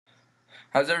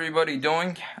How's everybody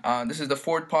doing? This is the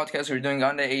fourth podcast we're doing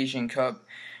on the Asian Cup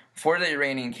for the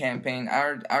Iranian campaign.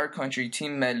 Our country,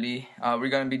 Team Medley. We're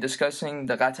gonna be discussing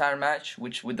the Qatar match,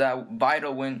 which with that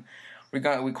vital win, we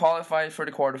qualified for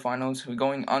the quarterfinals. We're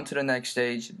going on to the next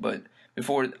stage, but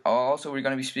before also we're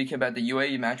gonna be speaking about the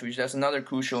UAE match, which that's another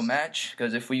crucial match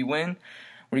because if we win,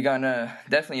 we're gonna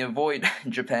definitely avoid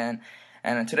Japan.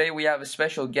 And today we have a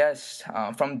special guest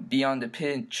from Beyond the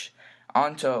Pitch,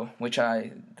 Anto, which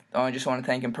I just want to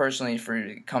thank him personally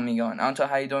for coming on. Anto,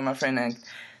 how you doing, my friend? And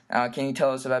can you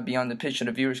tell us about Beyond the Pitch to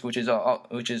the viewers, which is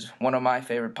one of my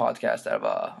favorite podcasts that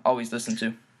I've always listened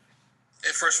to.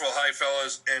 Hey, first of all, hi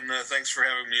fellas, and thanks for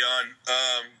having me on.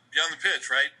 Beyond the Pitch,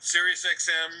 right? Sirius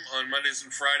XM on Mondays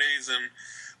and Fridays, and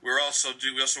we also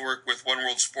work with One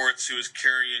World Sports, who is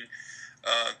carrying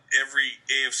every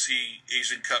AFC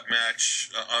Asian Cup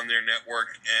match on their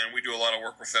network, and we do a lot of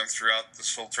work with them throughout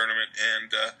this whole tournament.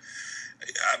 And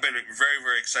I've been very,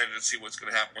 very excited to see what's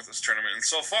going to happen with this tournament. And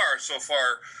so far,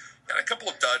 got a couple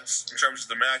of duds in terms of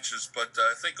the matches, but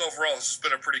I think overall this has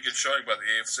been a pretty good showing by the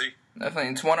AFC.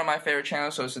 Definitely, it's one of my favorite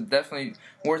channels, so it's definitely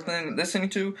worth listening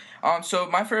to. So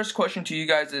my first question to you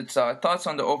guys is thoughts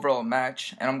on the overall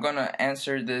match, and I'm gonna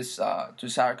answer this to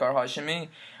Sarkar Hashimi.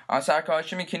 Sarkar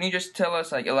Hashimi, can you just tell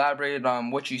us, elaborate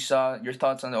on what you saw, your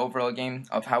thoughts on the overall game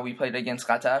of how we played against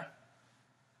Qatar?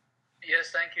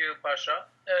 Yes, thank you, Pasha.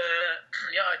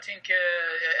 I think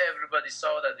everybody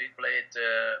saw that we played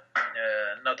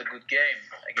not a good game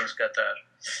against Qatar.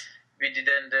 We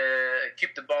didn't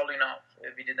keep the ball enough.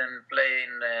 We didn't play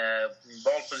in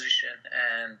ball position.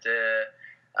 And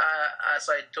as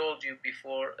I told you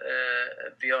before,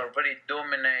 we are very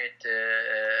dominant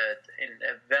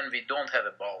when we don't have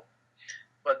a ball.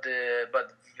 But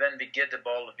when we get the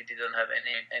ball, we didn't have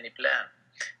any plan.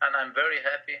 And I'm very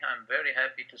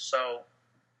happy to saw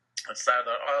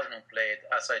Sardar Azmoun played,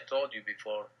 as I told you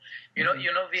before. We have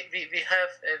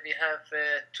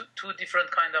two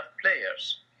different kind of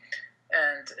players,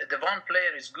 and the one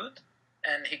player is good,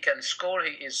 and he can score.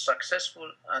 He is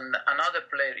successful, and another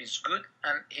player is good,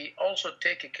 and he also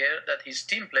take care that his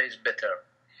team plays better.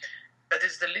 That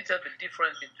is the little bit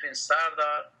difference between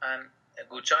Sardar and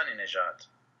Guchani Nejad.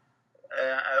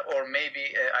 Or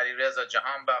maybe Ali Reza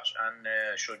Jahanbakhsh and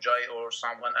Shojai or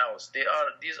someone else. These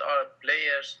are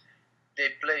players. They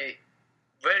play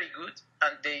very good,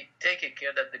 and they take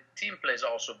care that the team plays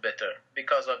also better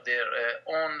because of their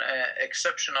own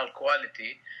exceptional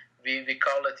quality. We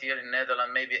call it here in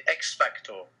Netherlands maybe X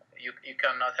factor. You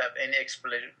cannot have any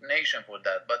explanation for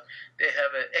that, but they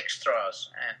have extras.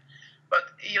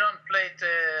 But Iran played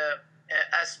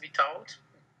as we thought.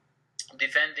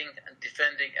 Defending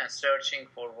and searching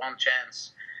for one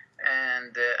chance,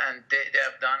 and they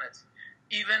have done it.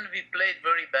 Even we played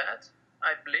very bad,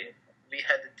 I believe we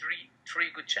had three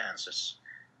good chances,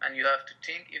 and you have to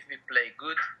think if we play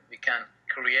good, we can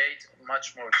create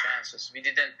much more chances. We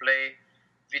didn't play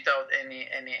without any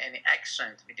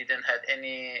accent. We didn't have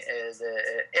any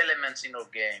elements in our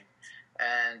game,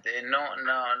 and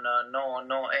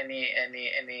no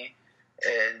any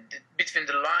between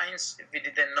the lines. We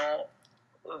didn't know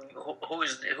who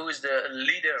is the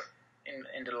leader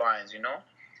in the lines,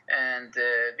 and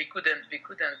we couldn't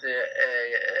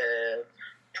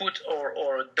put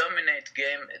or dominate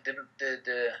game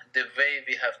the way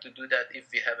we have to do that if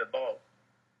we have a ball.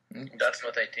 That's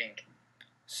what I think.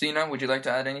 Sina, would you like to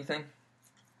add anything?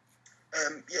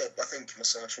 I think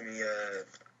Masashimi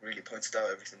really pointed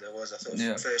out everything there was. I thought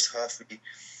the first half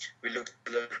we looked a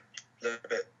little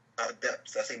bit out of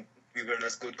depth. I think we weren't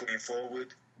as good going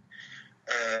forward.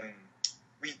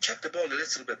 We kept the ball a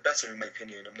little bit better, in my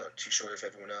opinion. I'm not too sure if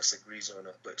everyone else agrees or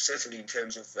not, but certainly in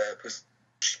terms of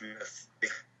position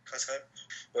Qatar,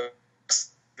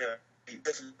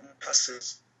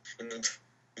 passes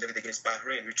against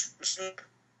Bahrain, which was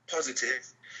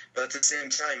positive, but at the same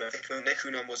time, I think when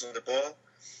Nekunan was on the ball,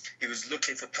 he was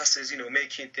looking for passes,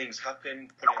 making things happen,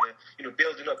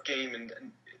 building up game, and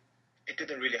it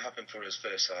didn't really happen for us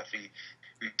first half. We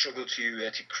struggled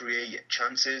to create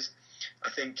chances.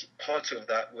 I think part of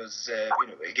that was,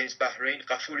 against Bahrain,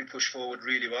 Ghafouri pushed forward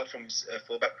really well from his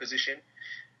fullback position.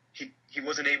 He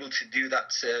wasn't able to do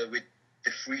that with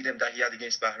the freedom that he had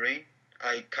against Bahrain.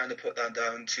 I kind of put that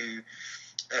down to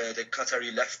the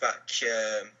Qatari left-back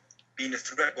being a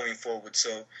threat going forward.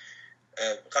 So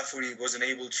Ghafouri wasn't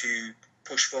able to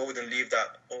push forward and leave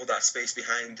all that space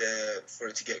behind for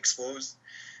it to get exposed.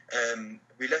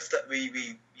 We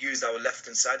used our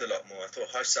left-hand side a lot more. I thought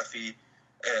Harsh Safi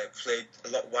played a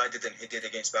lot wider than he did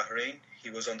against Bahrain. He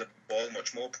was on the ball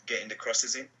much more, getting the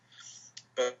crosses in.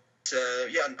 But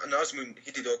and Azmoun,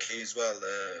 he did okay as well.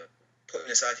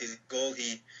 Putting aside his goal,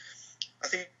 I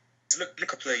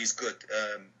look of play is good.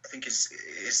 I think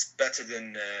is better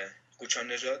than Guchan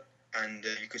Nejad, and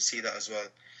you could see that as well.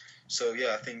 So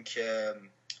yeah, I think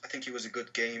it was a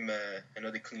good game.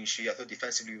 Another clean sheet. I thought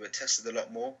defensively we were tested a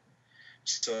lot more.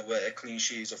 So a clean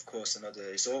sheet is, of course,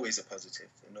 it's always a positive,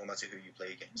 no matter who you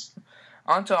play against.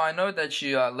 Anto, I know that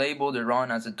you labeled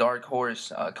Iran as a dark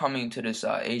horse coming to this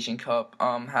Asian Cup.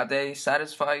 Have they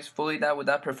satisfied fully with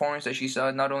that performance that you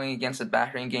saw, not only against the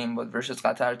Bahrain game, but versus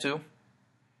Qatar too?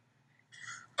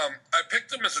 I picked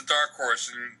them as a dark horse,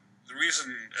 and the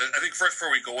reason, I think first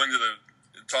before we go into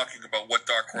talking about what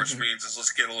dark horse means is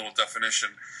let's get a little definition.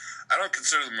 I don't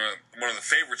consider them one of the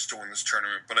favorites to win this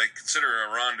tournament, but I consider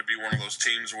Iran to be one of those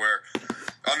teams where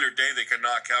on their day they can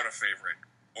knock out a favorite,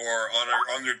 or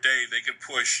on their day they can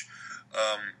push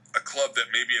a club that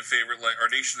may be a favorite, or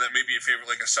a nation that may be a favorite,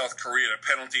 like a South Korea, to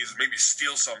penalties, maybe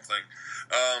steal something.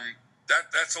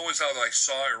 That's always how I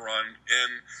saw Iran.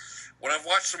 And when I've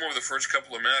watched them over the first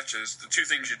couple of matches, the two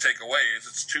things you take away is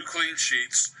it's 2 clean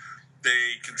sheets.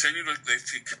 They continue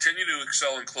to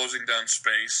excel in closing down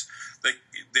space.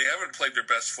 They haven't played their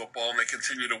best football, and they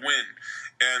continue to win.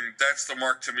 And that's the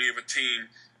mark to me of a team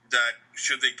that,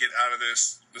 should they get out of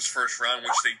this first round,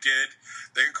 which they did,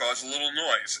 they can cause a little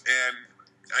noise. And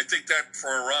I think that for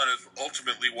Iran is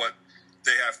ultimately what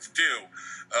they have to do.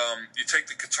 You take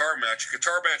the Qatar match.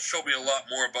 Qatar match showed me a lot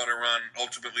more about Iran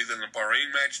ultimately than the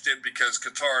Bahrain match did, because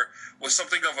Qatar was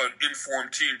something of an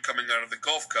informed team coming out of the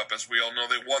Gulf Cup. As we all know,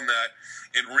 they won that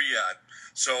in Riyadh.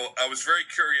 So I was very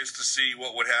curious to see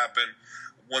what would happen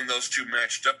when those two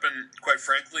matched up. And quite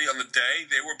frankly, on the day,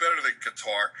 they were better than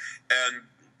Qatar. And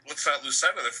let's not lose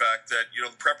sight of the fact that,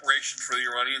 the preparation for the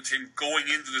Iranian team going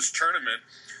into this tournament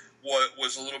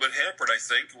was a little bit hampered, I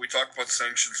think. We talked about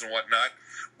sanctions and whatnot,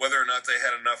 whether or not they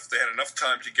had enough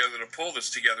time together to pull this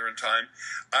together in time.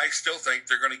 I still think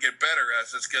they're going to get better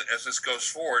as this goes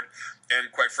forward.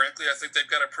 And quite frankly, I think they've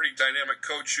got a pretty dynamic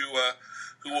coach who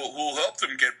will help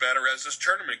them get better as this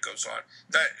tournament goes on.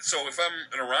 So if I'm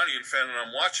an Iranian fan and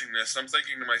I'm watching this, I'm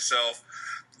thinking to myself,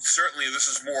 certainly this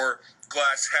is more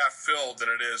glass half filled than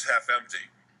it is half empty.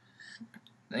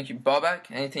 Thank you.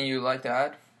 Babak, anything you'd like to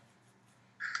add?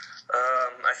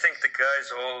 I think the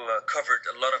guys all covered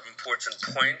a lot of important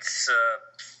points. A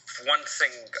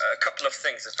couple of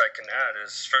things, if I can add,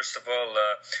 is first of all,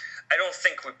 I don't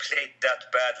think we played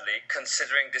that badly,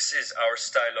 considering this is our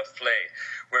style of play.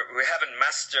 We haven't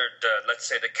mastered, let's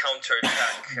say, the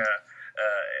counter-attack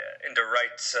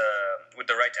with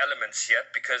the right elements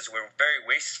yet, because we're very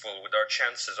wasteful with our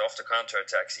chances off the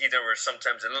counterattacks. Either we're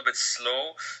sometimes a little bit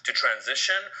slow to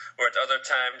transition, or at other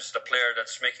times the player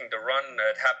that's making the run,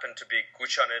 it happened to be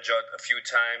Guchan Nejad a few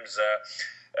times.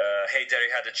 Haydari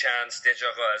had a chance,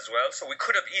 Dejaga as well. So we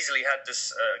could have easily had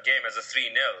this game as a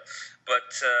 3-0.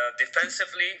 But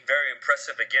defensively, very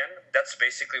impressive again. That's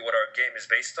basically what our game is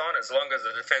based on. As long as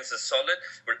the defense is solid,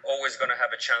 we're always going to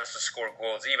have a chance to score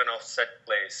goals, even off set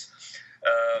plays.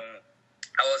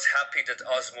 I was happy that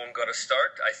Azmoun got a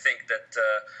start. I think that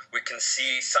we can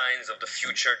see signs of the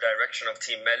future direction of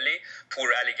Team Melli. Poor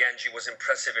Ali Ganji was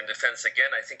impressive in defense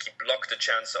again. I think he blocked the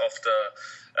chance of the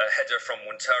header from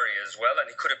Muntari as well, and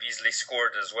he could have easily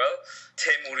scored as well.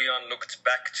 Teimourian looked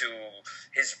back to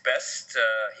his best.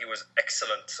 He was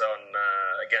excellent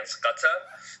against Qatar.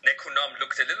 Nekunam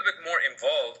looked a little bit more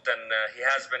involved than he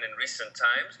has been in recent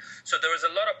times. So there was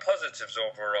a lot of positives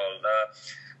overall.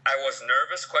 I was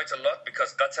nervous quite a lot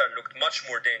because Qatar looked much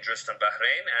more dangerous than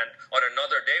Bahrain, and on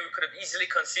another day we could have easily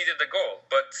conceded the goal.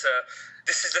 But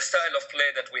this is the style of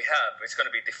play that we have. It's going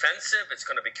to be defensive, it's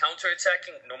going to be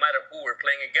counter-attacking. No matter who we're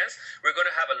playing against, we're going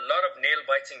to have a lot of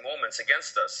nail-biting moments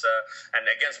against us. And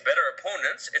against better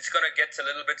opponents, it's going to get a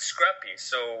little bit scrappy.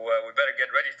 So we better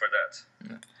get ready for that.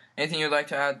 Anything you'd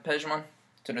like to add, Pejman,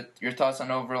 to your thoughts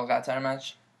on the overall Qatar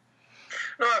match?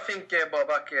 No, I think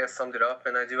Babak summed it up,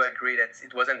 and I do agree that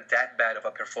it wasn't that bad of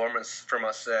a performance from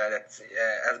us, as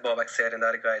Babak said and the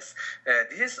other guys.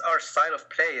 This is our style of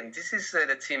play, and this is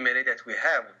the Team Melli that we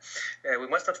have. We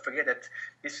must not forget that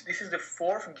this is the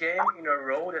 4th game in a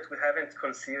row that we haven't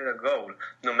conceded a goal.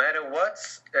 No matter what,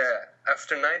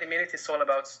 after 90 minutes, it's all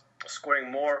about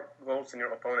scoring more goals than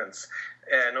your opponents.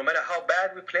 No matter how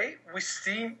bad we play, we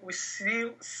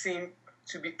still seem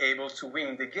to be able to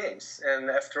win the games. And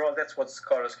after all, that's what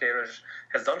Carlos Queiroz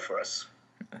has done for us.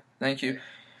 Thank you.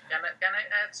 Can I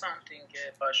add something,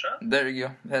 Pasha? There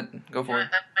you go. Go for it.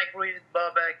 I agree with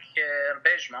Babak and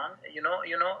Pejman.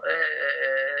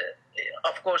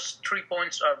 Of course, 3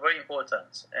 points are very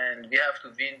important, and we have to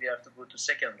win. We have to go to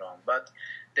second round. But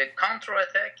the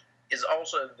counter-attack is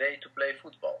also a way to play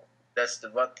football. That's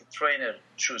what the trainer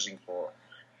choosing for,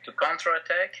 to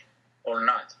counter-attack or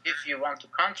not. If if you want to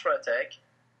counterattack,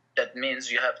 that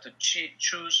means you have to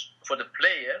choose for the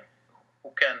player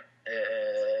who can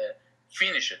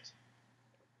finish it.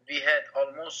 We had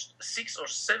almost 6 or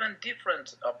 7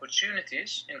 different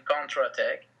opportunities in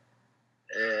counterattack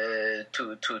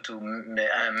to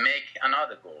make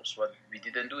another goals, but we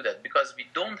didn't do that because we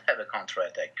don't have a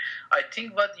counterattack. I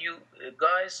think what you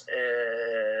guys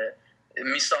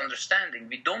misunderstanding.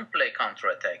 We don't play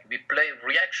counterattack. We play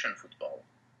reaction football.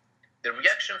 The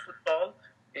reaction football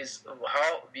is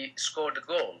how we score the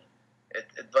goal.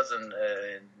 It was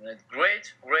a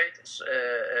great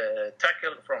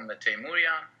tackle from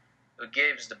Teimourian, who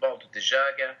gives the ball to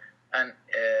Djaga, and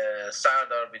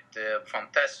Sardar with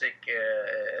fantastic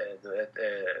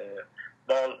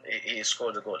ball, he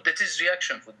scored the goal. That is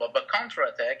reaction football. But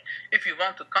counter-attack, if you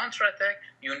want to counter-attack,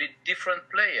 you need different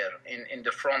player in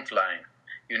the front line.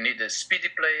 You need a speedy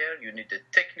player, you need a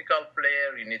technical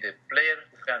player, you need a player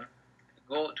who can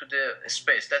go to the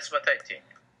space. That's what I think.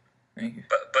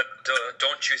 But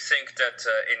don't you think that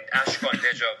in Ashkan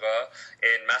Dejaga,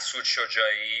 in Masoud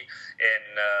Shojai, in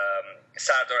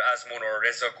Sardar Azmoun or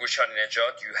Reza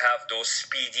Gushaninejad, you have those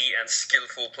speedy and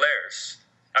skillful players?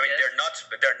 I mean, Yes.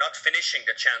 they're not finishing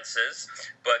the chances,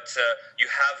 but you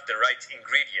have the right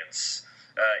ingredients.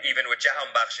 Even with Jahan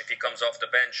Bakhsh, if he comes off the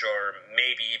bench, or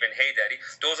maybe even Haydari,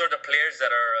 those are the players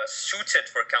that are suited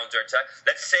for counter-attack.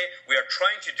 Let's say we are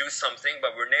trying to do something,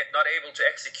 but we're not able to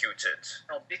execute it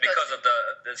No, because of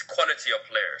the quality of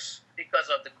players. Because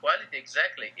of the quality,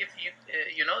 exactly. If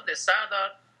you know the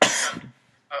Sardar,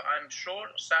 I'm sure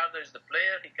Sardar is the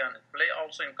player. He can play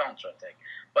also in counter-attack,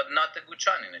 but not the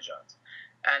Guchaninejad.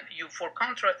 And for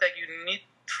counter-attack, you need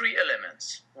 3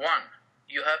 elements. One,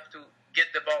 you have to get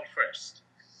the ball first,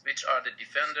 which are the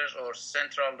defenders or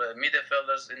central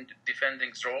midfielders in the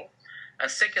defending role. And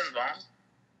second one,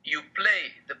 you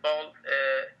play the ball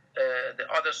the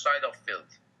other side of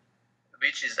field,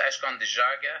 which is Ashkan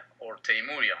Djaga or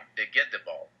Teimourian. They get the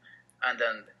ball. And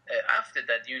then after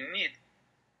that, you need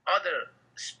other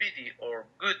speedy or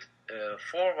good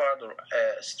forward or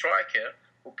striker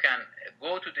who can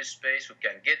go to the space, who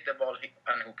can get the ball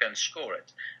and who can score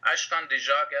it. Ashkan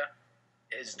Djaga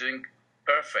is doing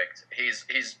perfect. He's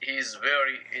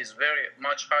very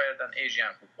much higher than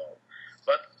Asian football,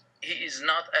 but he is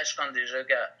not Ashkan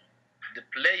Djaga, the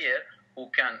player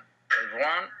who can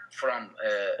run from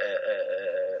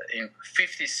in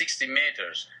 50-60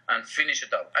 meters and finish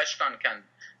it up.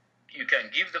 You can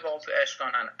give the ball to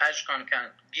Ashkan, and Ashkan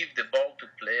can give the ball to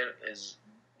player is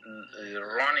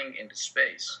running in the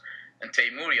space. And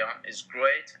Teimourian is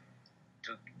great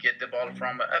to get the ball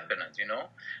from an opponent,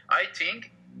 I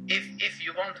think if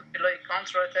you want to play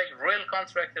counter-attack, real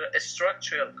counter-attack, a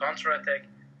structural counter-attack,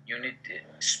 you need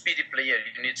a speedy player.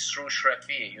 You need Sroush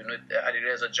Rafi. You need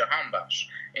Alireza Jahanbakhsh.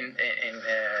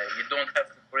 You don't have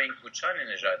to bring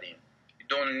Guchaninejad in. You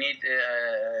don't need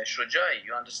Shojai.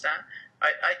 You understand?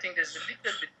 I think there's a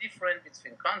little bit different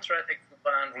between counter-attack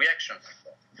football and reaction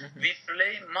football. Mm-hmm. We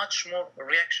play much more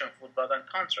reaction football than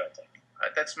counter-attack.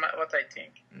 That's what I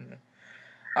think. Mm-hmm.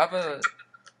 I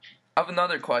have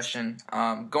another question.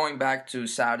 Going back to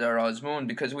Sardar Azmoun,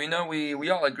 because we know we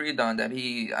all agreed on that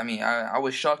I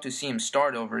was shocked to see him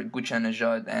start over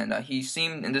Guchanejad, and he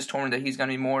seemed in this tournament that he's going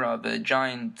to be more of a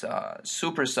giant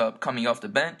super sub coming off the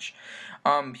bench.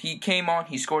 He came on,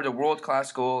 he scored a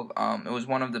world-class goal. It was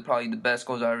one of probably the best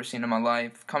goals I've ever seen in my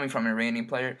life, coming from an Iranian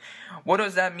player. What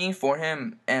does that mean for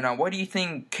him, and what do you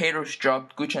think Queiroz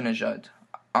dropped Guchanejad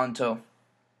onto?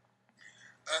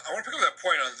 I want to pick up that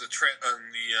point on the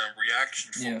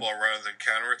reaction football rather than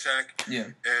counterattack.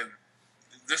 Yeah. And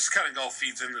this kind of all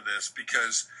feeds into this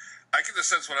because I get the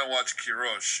sense when I watch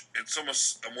Queiroz, it's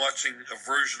almost I'm watching a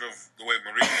version of the way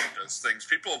Mourinho does things.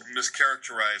 People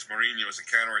mischaracterize Mourinho as a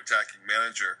counterattacking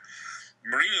manager.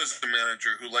 Mourinho is the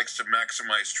manager who likes to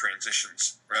maximize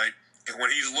transitions, right? And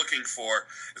what he's looking for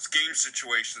is game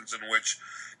situations in which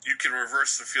you can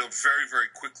reverse the field very, very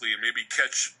quickly and maybe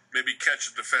catch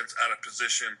a defense out of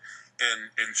position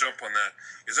and jump on that.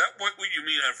 Is that what you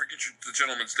mean? I forget the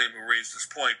gentleman's name who raised this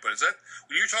point, but is that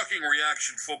when you're talking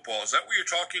reaction football, is that what you're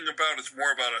talking about? It's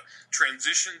more about a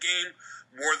transition game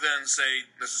more than, say,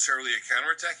 necessarily a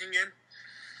counterattacking game?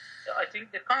 I think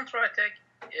the counterattack,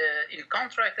 in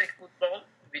counterattack football,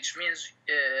 which means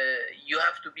you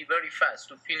have to be very fast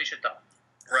to finish it up.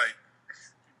 Right.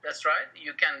 That's right.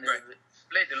 You can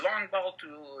play the long ball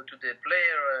to the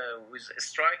player who is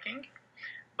striking,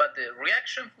 but the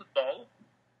reaction football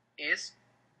is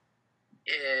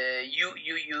you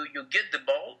get the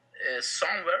ball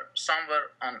somewhere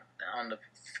on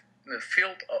the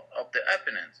field of the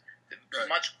opponent,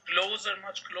 much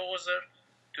closer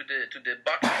to the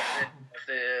box of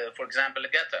the for example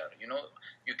Qatar.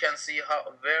 You can see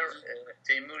how where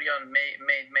Teimourian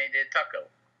made a tackle.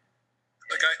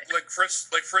 Like for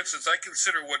instance, I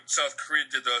consider what South Korea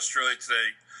did to Australia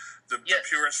today the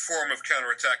purest form of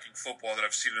counterattacking football that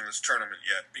I've seen in this tournament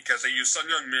yet, because they use Son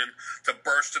Heung-min to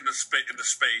burst into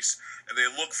space, and they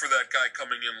look for that guy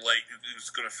coming in late who's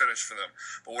going to finish for them.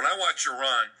 But when I watch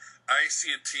Iran, I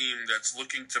see a team that's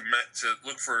looking to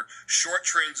look for short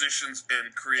transitions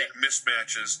and create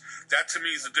mismatches. That to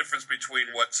me is the difference between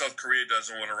what South Korea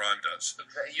does and what Iran does.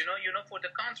 For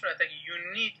the counter-attack, you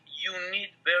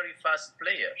need very fast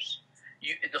players.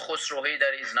 The Khosrow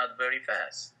Haidari is not very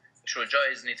fast. Shoja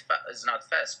is not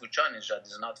fast. Guchanejad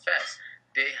is not fast.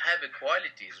 They have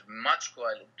qualities,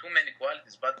 too many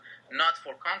qualities, but not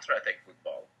for counter-attack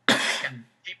football. They can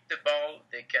keep the ball.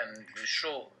 They can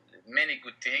show many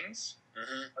good things,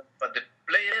 but the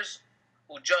players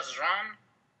who just run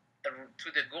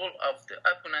to the goal of the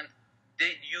opponent,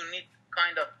 you need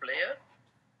kind of player,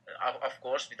 of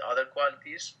course, with other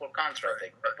qualities for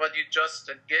counter-attack. But what you just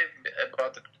gave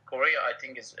about Korea, I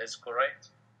think is correct.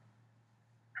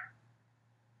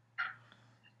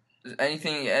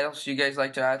 Anything else you guys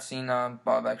like to add, seeing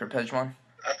Babak or Pejman?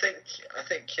 I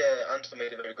think Anton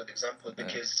made a very good example,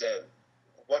 because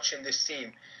watching this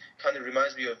team kind of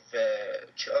reminds me of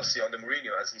Chelsea under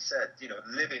Mourinho, as he said,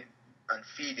 living and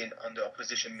feeding on the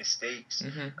opposition mistakes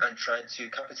and trying to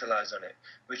capitalise on it,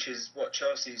 which is what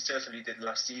Chelsea certainly did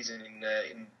last season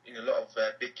in a lot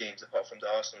of big games, apart from the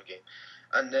Arsenal game.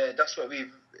 And that's what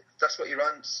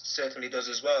Iran certainly does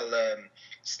as well.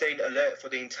 Staying alert for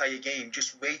the entire game,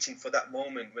 just waiting for that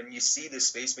moment when you see the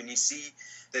space, when you see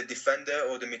the defender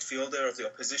or the midfielder of the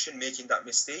opposition making that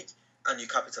mistake, and you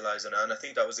capitalise on it. And I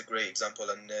think that was a great example,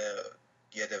 and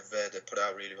they've put it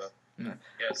out really well. Yeah.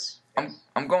 Yes.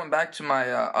 I'm going back to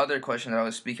my other question that I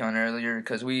was speaking on earlier,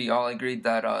 because we all agreed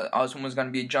that Osman was going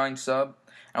to be a giant sub.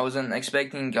 I wasn't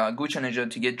expecting Guchanejad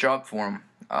to get dropped for him.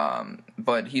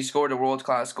 But he scored a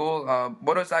world-class goal.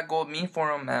 What does that goal mean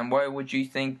for him, and why would you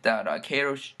think that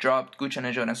Queiroz dropped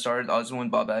Guchanejad and started Osman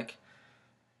Babak?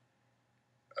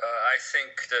 I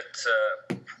think that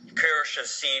Queiroz has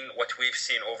seen what we've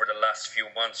seen over the last few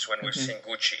months when we've seen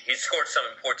Gucci. He scored some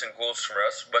important goals for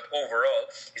us, but overall,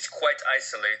 he's quite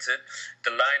isolated.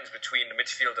 The lines between the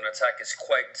midfield and attack is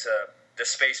quite... the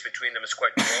space between them is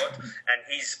quite broad, and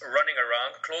he's running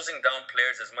around, closing down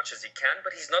players as much as he can,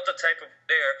 but he's not the type of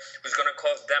player who's going to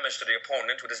cause damage to the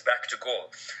opponent with his back to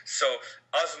goal. So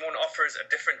Osman offers a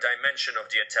different dimension of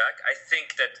the attack. I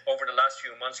think that over the last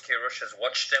few months, Queiroz has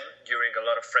watched him during a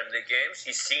lot of friendly games.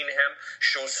 He's seen him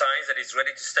show signs that he's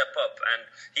ready to step up, and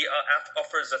he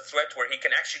offers a threat where he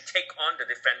can actually take on the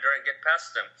defender and get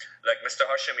past them. Like Mr.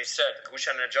 Hashemi said,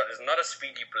 Guchanejad is not a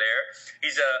speedy player.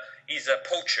 He's a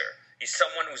poacher. He's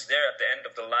someone who's there at the end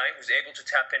of the line, who's able to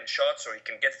tap in shots, or he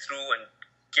can get through and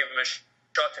give him a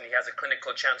shot, and he has a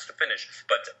clinical chance to finish.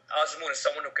 But Osman is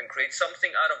someone who can create something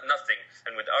out of nothing.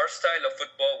 And with our style of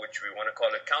football, which we want to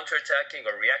call it counter-attacking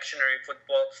or reactionary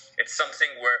football, it's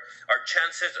something where our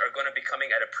chances are going to be coming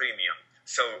at a premium.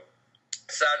 So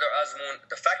Sardar Osman,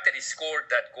 the fact that he scored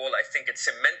that goal, I think it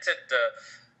cemented the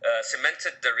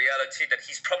reality that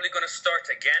he's probably going to start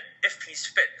again if he's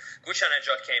fit.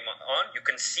 Guchanejad came on. You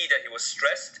can see that he was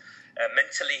stressed.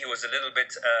 Mentally, he was a little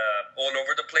bit all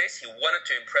over the place. He wanted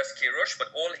to impress Queiroz,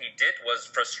 but all he did was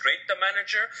frustrate the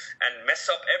manager and mess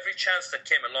up every chance that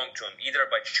came along to him, either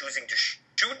by choosing to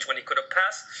shoot when he could have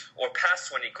passed, or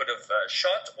pass when he could have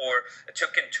shot, or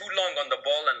took in too long on the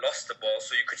ball and lost the ball.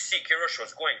 So you could see Queiroz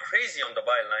was going crazy on the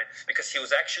byline because he was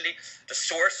actually the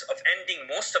source of ending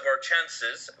most of our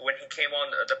chances when he came on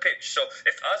the pitch. So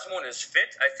if Osman is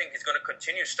fit, I think he's going to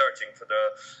continue starting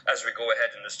as we go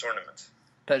ahead in this tournament.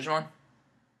 Pejman?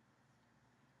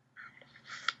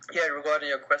 Yeah, regarding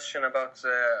your question about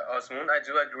Osman, I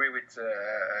do agree with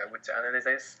the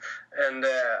analysis, and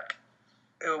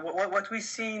what we've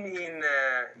seen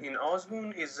in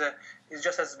Osman is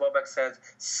just as Babak said,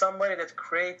 somebody that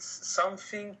creates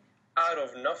something out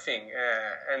of nothing,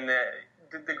 and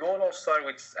the goal all started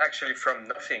with actually from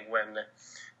nothing when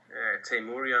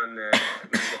Teimourian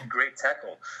made a great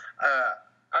tackle.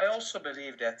 I also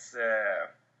believe that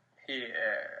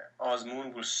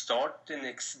Osman will start the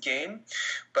next game,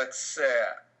 but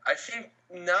I think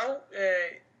now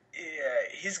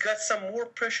he's got some more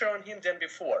pressure on him than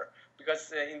before,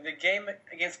 because in the game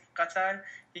against Qatar,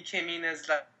 he came in as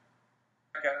like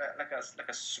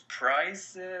a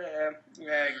surprise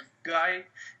guy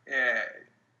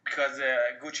because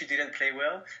Gucci didn't play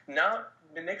well. Now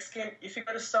the next game, if you're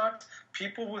going to start,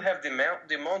 people will have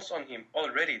demands on him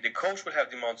already. The coach will have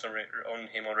demands on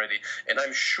him already. And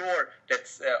I'm sure that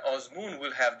Azmoun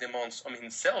will have demands on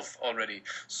himself already.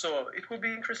 So it will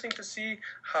be interesting to see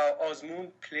how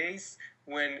Azmoun plays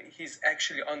when he's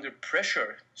actually under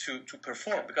pressure to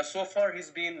perform, because so far he's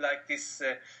been like this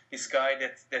guy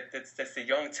that's a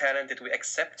young talent that we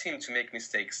accept him to make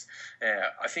mistakes.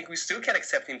 I think we still can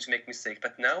accept him to make mistakes,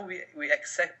 but now we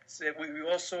accept we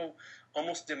also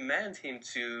almost demand him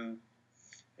to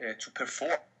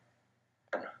perform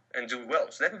and do well.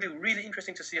 So that would be really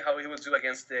interesting to see how he will do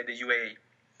against the UAE.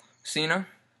 Sina?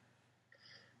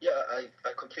 Yeah,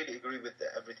 I completely agree with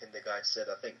everything the guy said.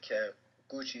 I think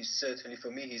Gucci, certainly for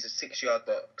me, he's a 6-yard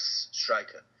box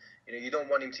striker. You don't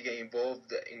want him to get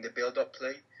involved in the build-up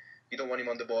play. You don't want him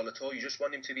on the ball at all. You just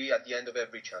want him to be at the end of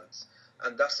every chance.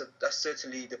 And that's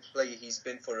certainly the play he's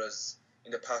been for us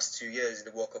in the past 2 years in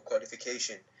the World Cup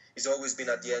qualification. He's always been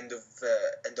at the end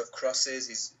of crosses.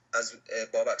 He's, as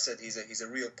Babak said, he's a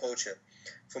real poacher.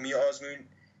 For me, Azmoun,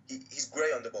 he's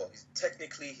great on the ball.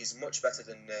 Technically, he's much better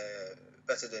than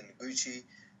Gucci,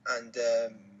 and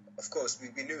of course,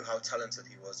 we knew how talented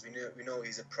he was. We know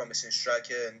he's a promising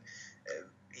striker, and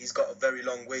he's got a very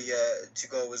long way to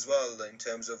go as well in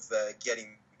terms of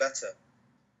getting better.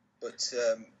 But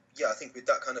I think with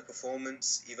that kind of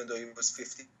performance, even though he was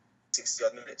 50, 60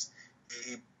 odd minutes,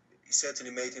 he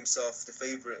certainly made himself the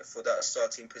favourite for that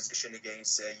starting position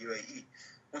against UAE.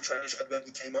 Which when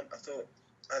he came on, I thought,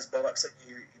 as Babak said,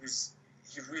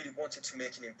 he really wanted to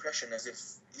make an impression, as if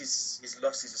he's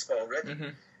lost his spot already. Mm-hmm.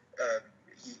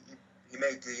 He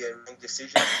made the wrong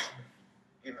decision,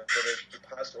 whether to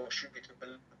pass or shoot it to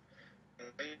the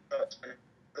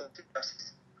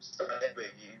anyway.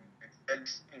 He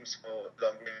teams for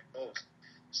long range balls.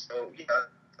 So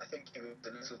I think he was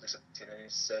a little disappointing, and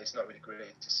it's not really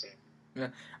great to see. Yeah,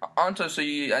 Anto. So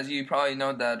as you probably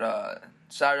know that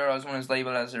Sardar Azmoun is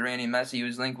labeled as Iranian Messi. He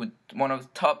was linked with one of the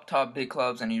top big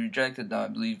clubs, and he rejected, I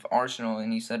believe, Arsenal,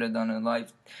 and he said it on a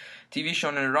live TV show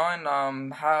in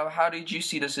Iran. How did you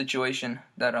see the situation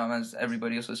that as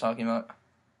everybody else was talking about?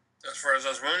 As far as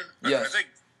Azmoun, yes.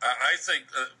 I think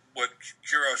what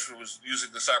Queiroz was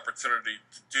using this opportunity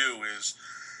to do is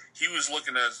he was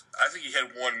looking at. I think he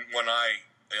had one eye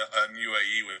on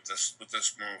UAE with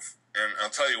this move, and I'll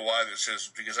tell you why this is,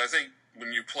 because I think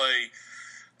when you play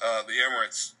the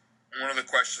Emirates, one of the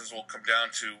questions will come down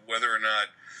to whether or not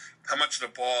how much of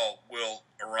the ball will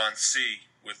Iran see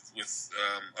with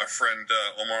our friend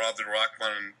Omar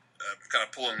Abdulrahman and kind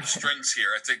of pulling the strings here.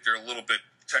 I think they're a little bit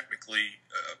technically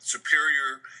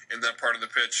superior in that part of the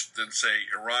pitch than, say,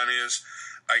 Iran is.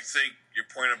 I think your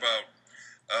point about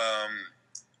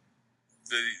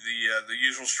the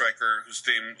usual striker, whose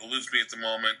name eludes me at the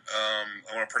moment,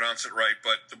 I want to pronounce it right,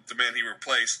 but the man he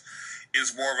replaced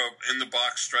is more of a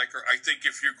in-the-box striker. I think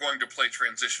if you're going to play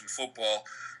transition football,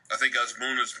 I think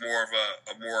Azmoun is more of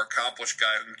a more accomplished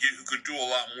guy who can do a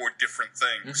lot more different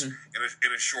things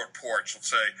in a short porch, let's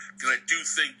say. Because I do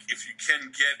think if you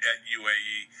can get at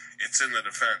UAE, it's in the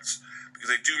defense.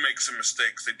 Because they do make some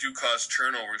mistakes. They do cause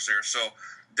turnovers there. So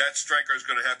that striker is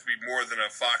going to have to be more than a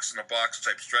fox in a box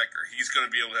type striker. He's going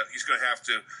to have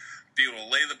to be able to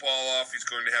lay the ball off. He's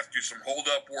going to have to do some hold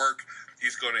up work.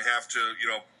 He's going to have to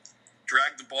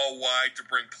drag the ball wide to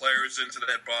bring players into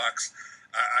that box.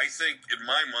 I think, in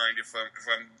my mind, if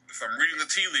I'm reading the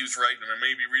tea leaves right, and I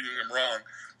may be reading them wrong,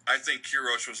 I think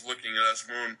Queiroz was looking at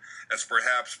Azmoun as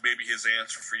perhaps maybe his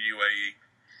answer for UAE.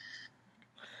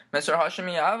 Mr.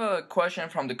 Hashemi, I have a question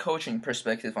from the coaching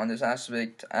perspective on this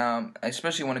aspect,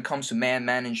 especially when it comes to man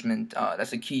management.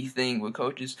 That's a key thing with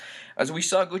coaches. As we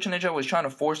saw, Gucci was trying to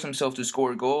force himself to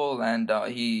score a goal, and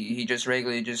he just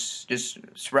regularly, just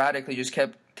sporadically, just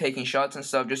kept taking shots and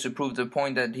stuff just to prove the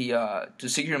point that he to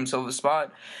secure himself a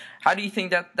spot. How do you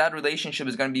think that relationship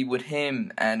is going to be with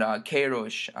him and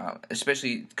Queiroz,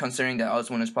 especially considering that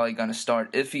Azmoun is probably going to start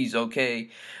if he's okay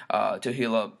to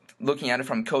heal up, looking at it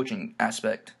from coaching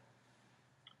aspect?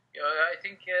 I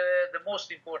think the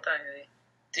most important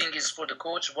thing is for the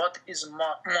coach what is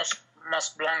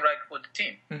most belong right for the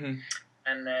team,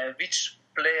 and which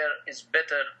player is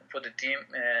better for the team.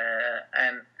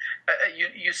 And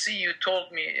you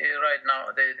told me right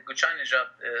now that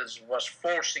Gucci was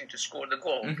forcing to score the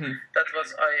goal. That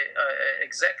was I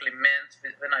exactly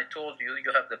meant when I told you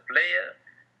have the player.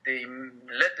 They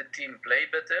let the team play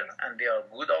better, and they are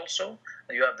good also.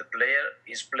 And you have the player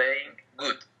is playing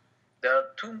good. There are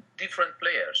two different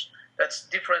players. That's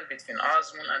different between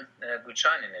Azmoun and Gucci.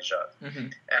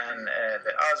 And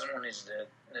the Azmoun is the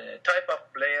type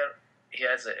of player. He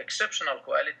has an exceptional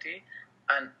quality,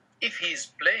 and if he's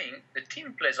playing, the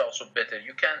team plays also better.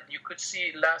 You could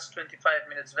see last 25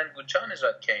 minutes when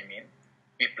Gucanizad came in,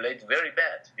 we played very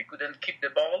bad. We couldn't keep the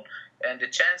ball, and the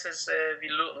chances we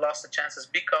lost the chances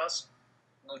because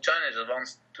Gucanizad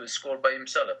wants to score by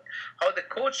himself. How the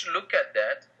coach look at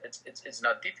that? It's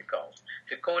not difficult.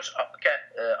 The coach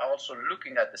also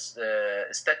looking at the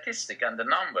statistic and the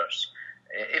numbers.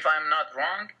 If I'm not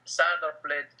wrong, Sardar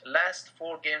played last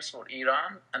 4 games for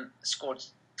Iran and scored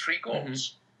 3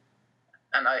 goals.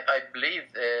 And I believe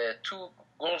 2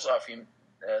 goals of him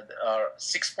are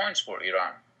 6 points for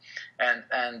Iran.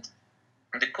 And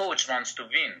the coach wants to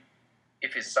win.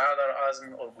 If it's Sardar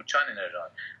Azmi or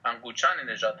Gucanizad. And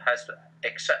Gucanizad has to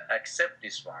accept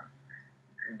this one.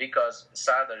 Because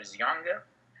Sardar is younger.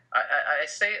 I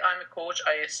say I'm a coach,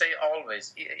 I say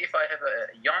always, if I have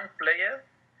a young player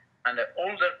and an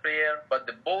older player, but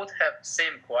they both have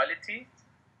same quality,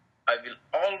 I will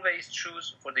always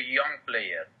choose for the young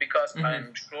player because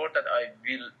I'm sure that I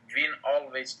will win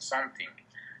always something.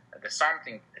 The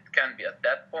something, it can be at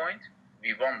that point,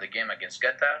 we won the game against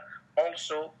Qatar.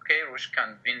 Also, Queiroz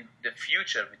can win the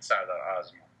future with Sardar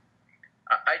Azmi.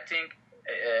 I think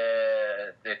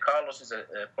the Carlos is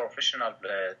a professional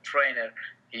trainer.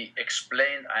 He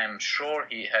explained, I'm sure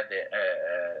he had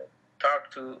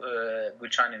talked to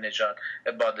Gucanizad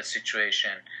about the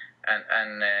situation.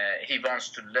 And he wants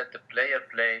to let the player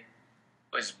play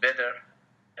who is better.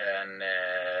 And,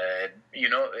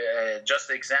 just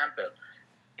the example,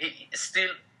 he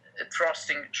still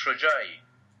trusting Shojai.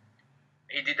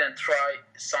 He didn't try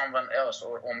someone else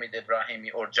or Omid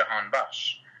Ebrahimi or Jahan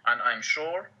Bash. And I'm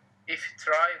sure if he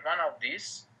try one of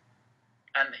these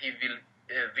and he will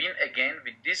win again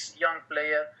with this young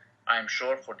player, I'm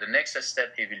sure for the next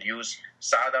step he will use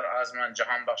Sardar Azmi and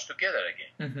Jahan Bash together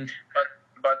again.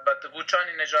 But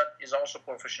Gucanizad is also a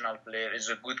professional player. He's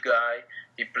a good guy.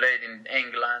 He played in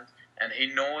England, and he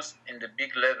knows in the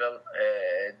big level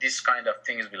this kind of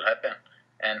things will happen.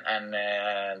 And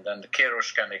the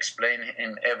Queiroz can explain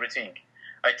him everything.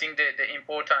 I think the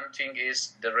important thing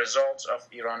is the results of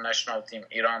Iran national team,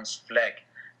 Iran's flag.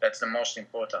 That's the most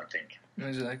important thing.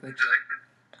 Exactly.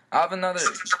 I have another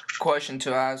question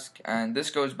to ask, and this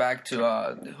goes back to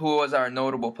who was our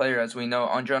notable player. As we know,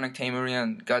 Andranik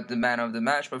Teimourian got the man of the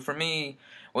match, but for me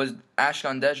was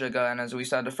Ashkan Dejaga, and as we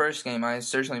saw the first game, I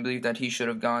certainly believe that he should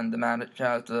have gone the man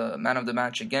of the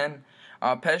match again.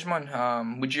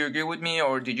 Pejman, would you agree with me,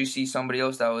 or did you see somebody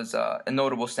else that was a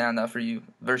notable standout for you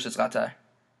versus Qatar?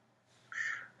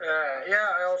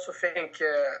 I also think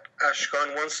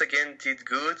Ashkan once again did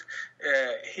good.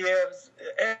 He has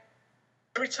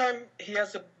every time he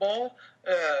has the ball,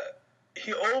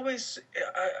 he always.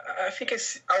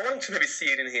 I want to maybe see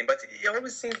it in him, but he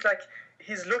always seems like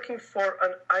he's looking for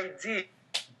an idea.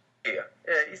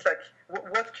 It's like,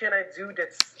 what can I do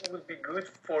that will be good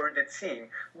for the team?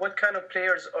 What kind of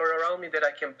players are around me that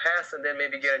I can pass and then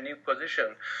maybe get a new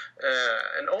position?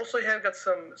 And also he has got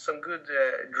some good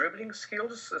dribbling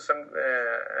skills,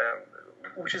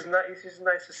 which is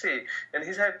nice to see. And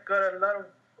he's got a lot of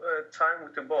time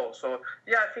with the ball. So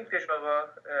I think Dejaga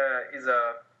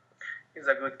is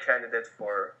a good candidate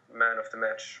for man of the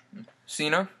match.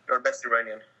 Sina? Or best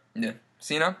Iranian. Yeah.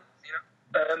 Sina?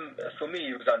 For me,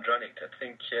 it was Andranik. I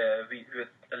think we were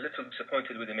a little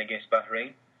disappointed with him against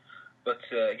Bahrain, but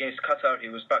against Qatar, he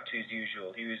was back to his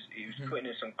usual. He was putting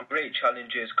in some great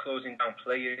challenges, closing down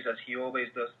players as he always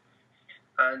does.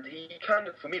 And he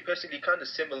for me personally,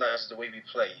 symbolizes the way we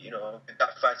play. With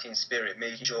that fighting spirit,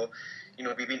 making sure, we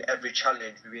win every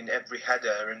challenge, we win every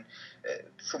header. And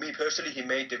for me personally, he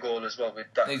made the goal as well with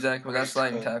that. Exactly, that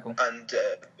sliding tackle. And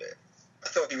I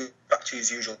thought he was back to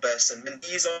his usual best, and when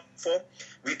he's on form,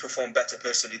 we perform better.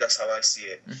 Personally, that's how I see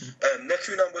it.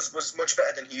 Nekunan was much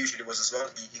better than he usually was as well.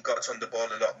 He got on the ball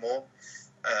a lot more,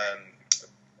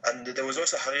 and there was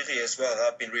also Hariri as well.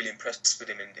 I've been really impressed with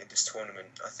him in this tournament.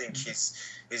 I think he's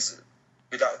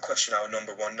without question our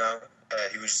number one now.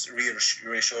 He was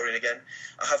reassuring again.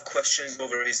 I have questions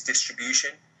over his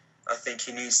distribution. I think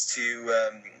he needs to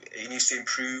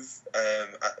improve.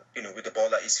 With the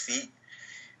ball at his feet.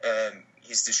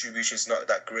 His distribution is not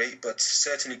that great, but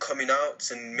certainly coming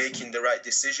out and making the right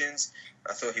decisions,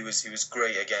 I thought he was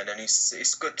great again, and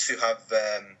it's good to have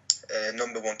a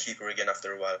number one keeper again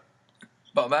after a while.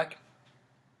 Babak?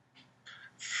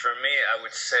 For me, I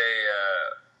would say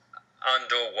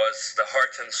Ando was the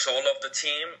heart and soul of the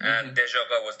team, and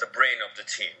Dejaga was the brain of the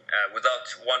team. Without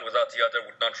the other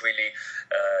would not really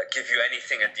give you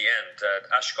anything at the end.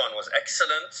 Ashkan was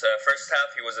excellent. First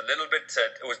half, he was a little bit.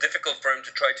 It was difficult for him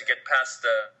to try to get past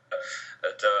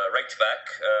the right back,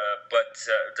 but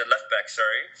the left back,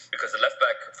 sorry, because the left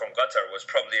back from Qatar was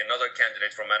probably another candidate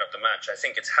for man of the match. I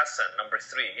think it's Hassan, number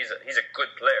 3. He's a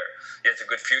good player. He has a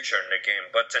good future in the game.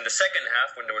 But in the second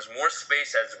half, when there was more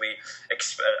space as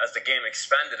the game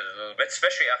expanded a little bit,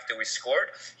 especially after we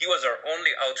scored, he was our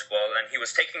only out ball, and he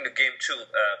was taking the game to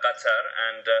Qatar,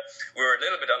 and we were a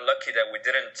little bit unlucky that we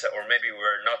didn't, or maybe we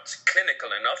were not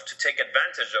clinical enough to take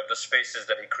advantage of the spaces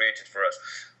that he created for us.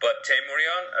 But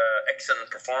Teimourian, excellent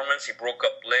performance. He broke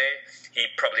up play. He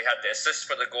probably had the assist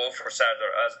for the goal for Sardar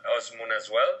Azmoun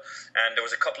as well. And there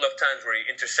was a couple of times where he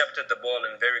intercepted the ball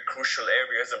in very crucial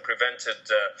areas and prevented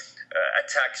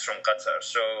attacks from Qatar.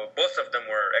 So both of them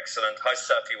were excellent.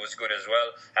 Haisafi was good as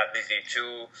well. Hadlizi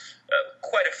too.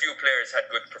 Quite a few players had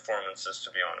good performances,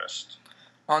 to be honest.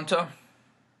 Anto?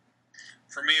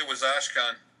 For me, it was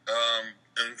Ashkan.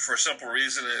 And for a simple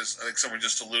reason is, I think someone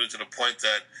just alluded to the point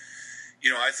that,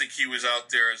 I think he was out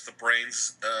there as the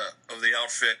brains of the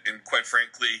outfit, and quite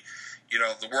frankly,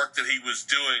 the work that he was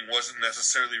doing wasn't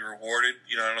necessarily rewarded.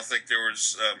 I don't think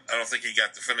I don't think he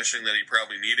got the finishing that he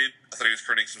probably needed. I thought he was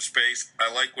creating some space.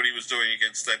 I like what he was doing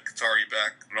against that Qatari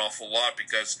back an awful lot,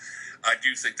 because I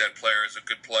do think that player is a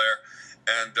good player.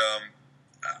 And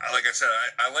like I said,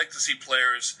 I like to see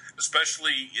players,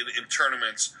 especially in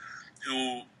tournaments,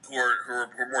 who are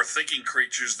more thinking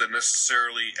creatures than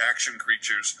necessarily action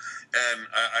creatures. And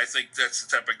I think that's the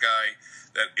type of guy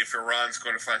that if Iran's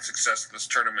going to find success in this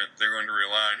tournament, they're going to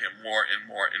rely on him more and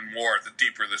more and more the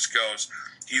deeper this goes.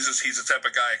 He's the type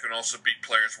of guy who can also beat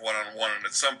players one-on-one. And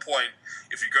at some point,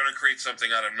 if you're going to create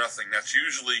something out of nothing, that's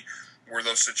usually where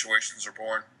those situations are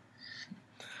born.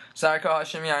 Sarkar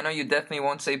Hashemi, I know you definitely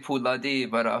won't say Pouladi,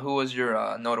 but who was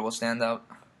your notable standout?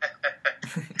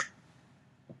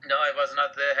 No, I was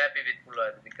not happy with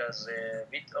Pouladi because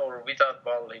with or without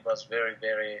ball, he was very,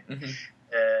 very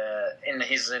in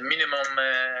his minimum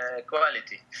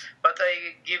quality. But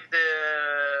I give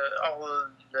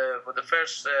for the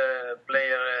first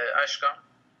player, Ashkan.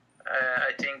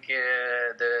 I think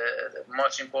the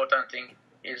most important thing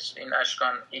is in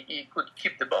Ashkan, he could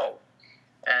keep the ball.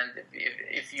 And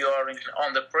if you are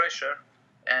under pressure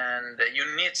and you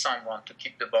need someone to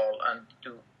keep the ball and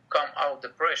to come out the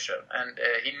pressure, and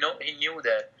he knew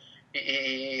that.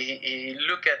 He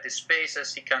look at the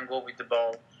spaces he can go with the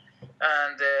ball.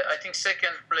 And I think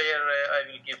second player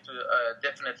I will give to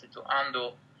definitely to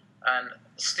Ando. And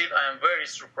still I am very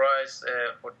surprised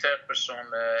for third person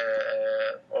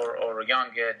or young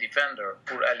defender,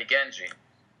 for Ali Genji.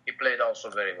 He played also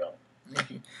very well. Thank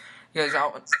you. You guys,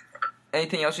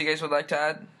 anything else you guys would like to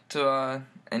add to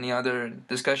any other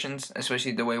discussions,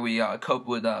 especially the way we cope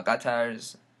with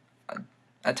Qatar's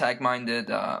attack-minded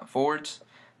forwards?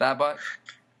 Babak?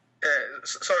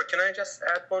 Sorry, can I just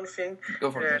add one thing?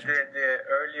 Go for it. The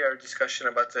earlier discussion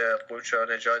about Qucha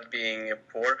Nejad being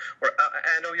poor, or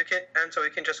I know you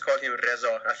can just call him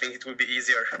Reza. I think it would be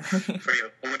easier for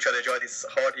you. Qucha Nejad is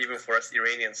hard even for us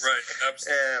Iranians. Right,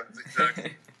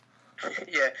 absolutely.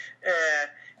 Exactly. Yeah.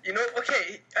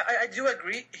 Okay, I do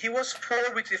agree. He was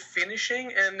poor with the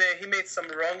finishing, and he made some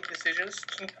wrong decisions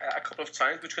a couple of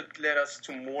times, which could lead us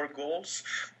to more goals.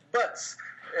 But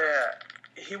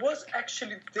he was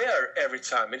actually there every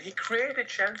time, and he created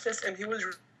chances, and he was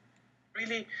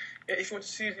really, if you want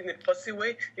to see it in a positive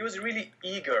way, he was really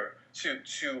eager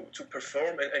to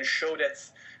perform and show that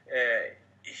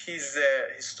his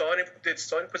starting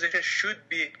position should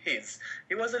be his.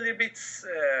 He was a little bit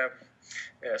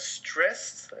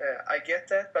stressed, I get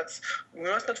that, but we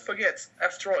must not forget,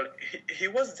 after all, he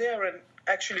was there and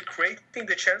actually creating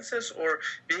the chances or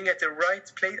being at the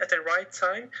right place at the right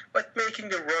time, but making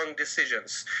the wrong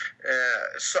decisions.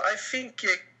 So I think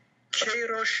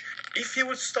Queiroz, if he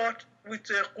would start with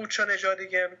Qucha Nejad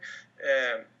again,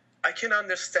 I can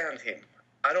understand him.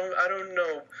 I don't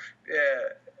know.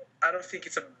 I don't think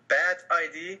it's a bad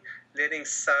idea letting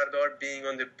Sardar being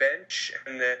on the bench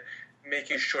and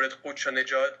making sure that Qucha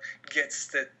Nejad gets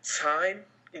the time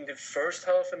in the first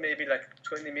half and maybe like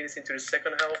 20 minutes into the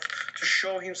second half to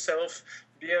show himself,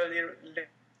 be a little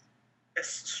less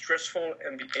stressful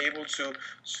and be able to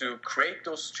create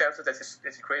those chances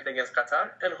that he created against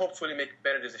Qatar and hopefully make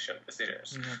better decisions.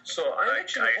 Mm-hmm. So I'm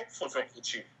actually hopeful for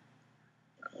Qucha.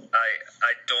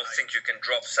 I don't think you can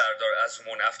drop Sardar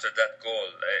Azmoun after that goal.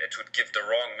 It would give the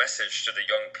wrong message to the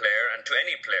young player and to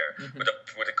any player. Mm-hmm.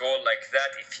 With a goal like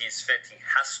that, if he's fit, he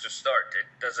has to start. It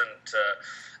doesn't.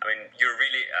 You're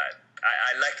really.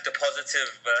 I like the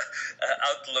positive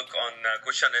outlook on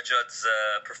Gushanejad's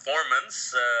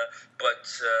performance, but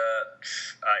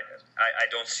I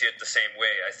don't see it the same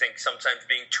way. I think sometimes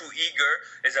being too eager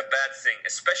is a bad thing,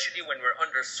 especially when we're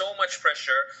under so much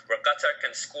pressure where Qatar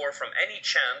can score from any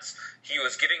chance. He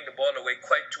was giving the ball away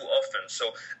quite too often.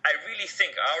 So I really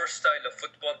think our style of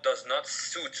football does not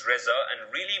suit Reza and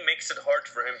really makes it hard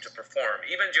for him to perform.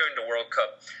 Even during the World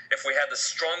Cup, if we had a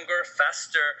stronger,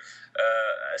 faster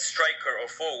striker or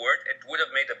forward, it would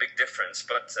have made a big difference.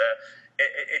 But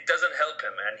it doesn't help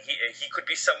him, and he could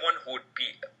be someone who would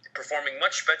be performing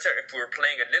much better if we were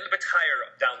playing a little bit higher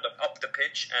up the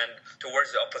pitch and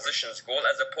towards the opposition's goal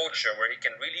as a poacher, where he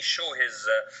can really show his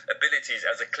abilities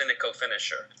as a clinical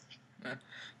finisher.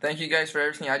 Thank you guys for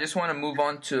everything. I just want to move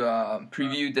on to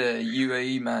preview the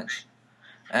UAE match.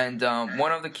 And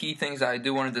one of the key things I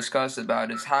do want to discuss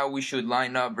about is how we should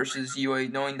line up versus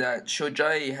UAE, knowing that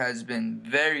Shojai has been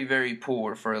very, very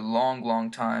poor for a long,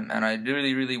 long time. And I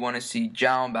really, really want to see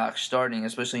Jahanbakhsh starting,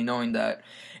 especially knowing that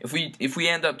if we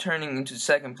end up turning into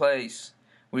second place,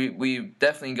 we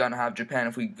definitely going to have Japan.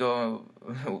 If we go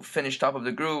finish top of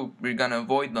the group, we're going to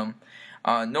avoid them.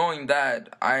 Knowing that,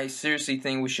 I seriously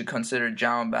think we should consider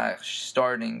Jahanbakhsh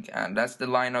starting, and that's the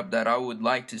lineup that I would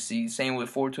like to see. Same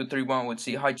with 4-2-3-1, would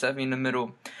see Haj Safi in the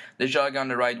middle, Dejag on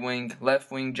the right wing,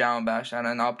 left wing Jahanbakhsh, and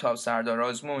then up top Sardar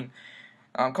Azmoun.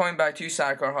 Coming back to you,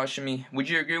 Sarkar Hashemi, would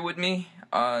you agree with me,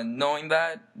 knowing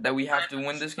that we have to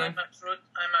win this game?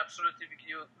 I'm absolutely with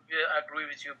you. Agree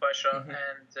with you, Pasha,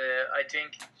 and I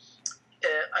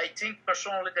think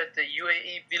personally that the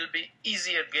UAE will be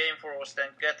easier game for us than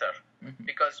Qatar,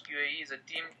 because UAE is a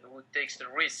team who takes the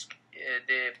risk.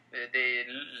 They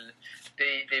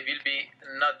will be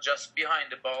not just behind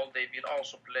the ball; they will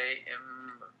also play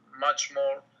much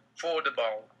more for the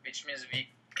ball, which means we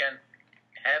can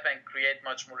have and create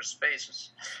much more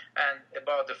spaces. And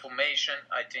about the formation,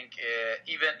 I think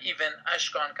even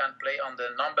Ashkan can play on the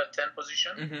number 10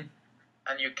 position.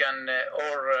 And you can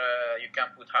you can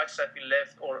put Haj Safi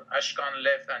left or Ashkan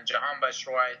left and Jahanbakhsh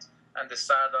right and the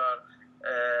Sardar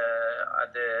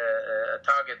at the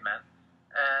target man,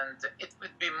 and it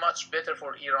would be much better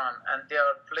for Iran. And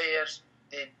their players,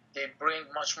 they bring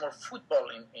much more football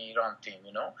in Iran team.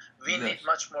 We need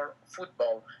much more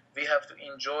football. We have to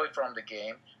enjoy from the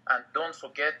game, and don't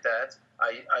forget that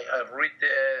I read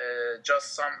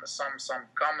just some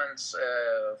comments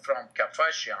from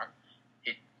Kafashian.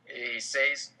 He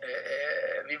says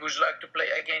we would like to play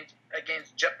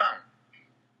against Japan,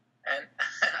 and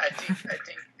I think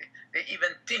they even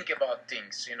think about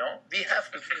things. We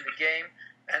have to win the game,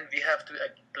 and we have to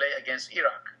play against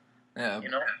Iraq. Yeah.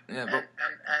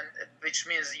 And which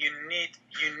means you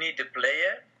need the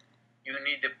player. You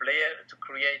need the player to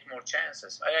create more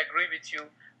chances. I agree with you.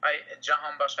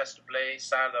 Jahanbakhsh has to play.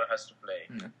 Sardar has to play.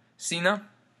 Sina?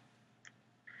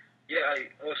 Yeah, I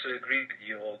also agree with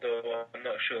you, although I'm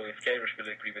not sure if Kairush will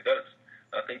agree with us.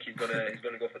 I think he's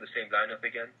gonna go for the same lineup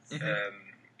again,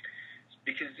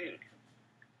 because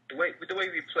the way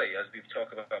we play, as we've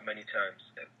talked about many times,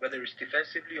 whether it's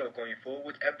defensively or going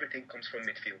forward, everything comes from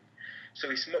midfield. So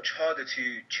it's much harder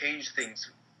to change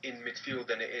things in midfield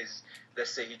than it is, let's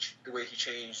say, the way he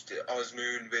changed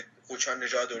Azmoun with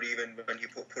Gushanejad, or even when he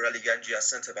put Purali Ganji as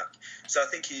centre-back. So I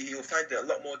think he'll find it a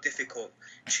lot more difficult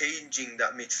changing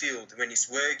that midfield when it's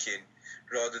working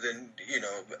rather than,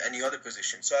 any other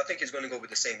position. So I think he's going to go with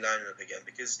the same lineup again,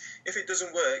 because if it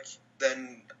doesn't work,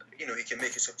 then, he can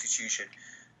make a substitution.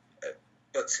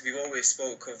 But we've always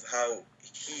spoke of how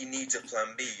he needs a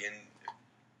plan B, and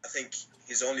I think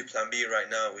his only plan B right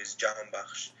now is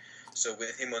Jahanbakhsh. So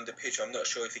with him on the pitch, I'm not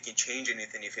sure if he can change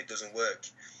anything if it doesn't work.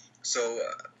 So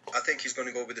I think he's going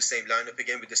to go with the same lineup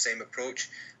again, with the same approach.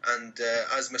 And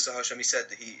as Mr. Hashemi said,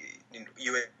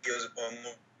 UAE is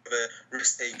more of a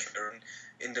risk taker. And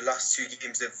in the last two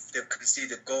games, they've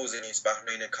conceded goals against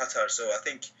Bahrain and Qatar. So I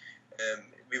think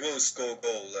we will score a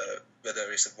goal,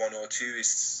 whether it's a 1 or 2.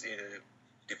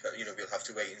 We'll have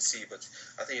to wait and see. But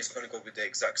I think he's going to go with the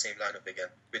exact same lineup again,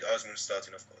 with Azmoun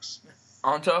starting, of course.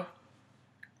 Anto?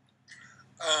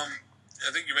 I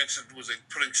think you mentioned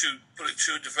putting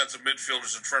two defensive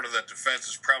midfielders in front of that defense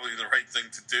is probably the right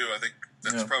thing to do. I think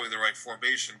that's probably the right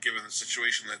formation given the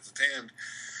situation that's at hand.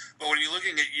 But when you're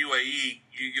looking at UAE,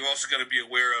 you also got to be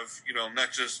aware of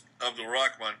not just Abdul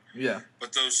Rahman,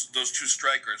 but those two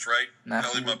strikers, right?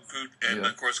 Ali Mabkout and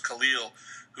of course Khalil,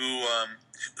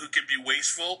 who can be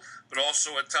wasteful, but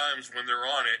also at times when they're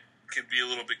on it can be a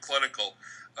little bit clinical.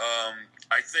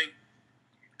 I think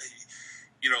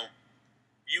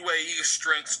UAE's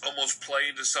strengths almost play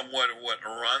into somewhat of what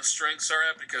Iran's strengths are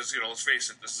at, because, let's face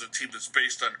it, this is a team that's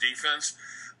based on defense.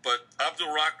 But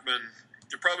Abdul Rahman,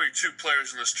 there are probably two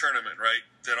players in this tournament, right,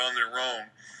 that on their own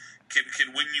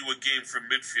can win you a game from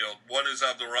midfield. One is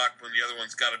Abdul Rahman, the other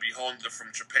one's got to be Honda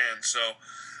from Japan. So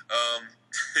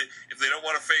if they don't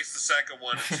want to face the second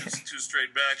one, it's two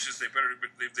straight matches. They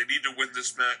need to win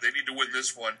this match. They need to win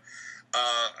this one.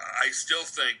 I still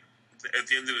think at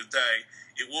the end of the day,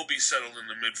 it will be settled in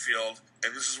the midfield,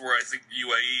 and this is where I think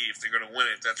UAE, if they're going to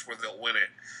win it, that's where they'll win it.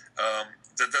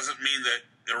 That doesn't mean that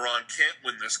Iran can't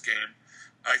win this game.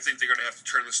 I think they're going to have to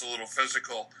turn this a little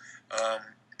physical.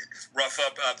 Rough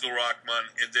up Abdul Rahman,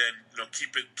 and then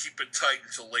keep it tight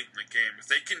until late in the game. If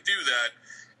they can do that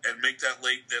and make that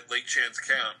late chance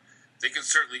count, they can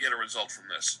certainly get a result from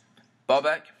this.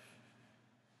 Babak?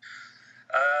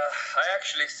 I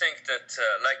actually think that,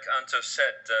 like Anto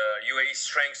said, UAE's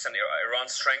strengths and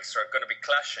Iran's strengths are going to be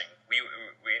clashing. We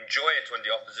enjoy it when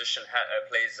the opposition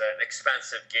plays an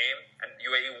expansive game, and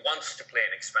UAE wants to play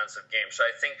an expansive game. So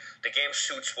I think the game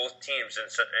suits both teams in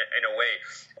a way.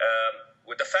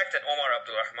 With the fact that Omar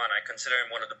Abdulrahman, I consider him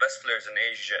one of the best players in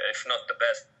Asia, if not the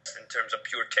best in terms of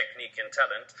pure technique and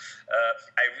talent,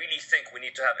 I really think we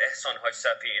need to have Ehsan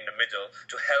Hajsafi in the middle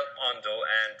to help Ando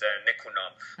and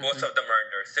Nekunam. Both of them are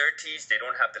in their 30s. They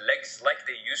don't have the legs like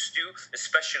they used to,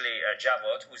 especially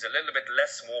Javad, who's a little bit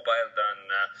less mobile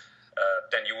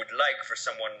than you would like for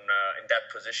someone in that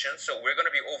position. So we're going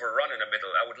to be overrun in the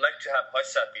middle. I would like to have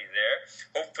Hajsafi there,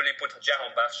 hopefully put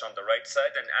Jahan Bakhsh on the right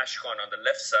side and Ashkan on the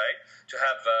left side to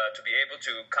have to be able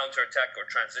to counterattack or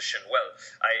transition well.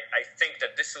 I think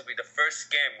that this will be the first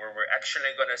game where we're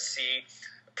actually going to see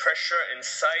pressure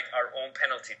inside our own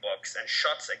penalty box and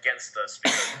shots against us,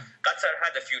 because Qatar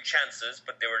had a few chances,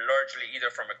 but they were largely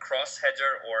either from a cross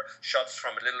header or shots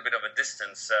from a little bit of a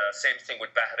distance. Same thing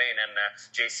with Bahrain and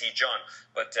JC John.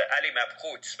 But Ali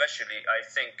Mabhout especially, I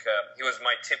think he was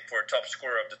my tip for top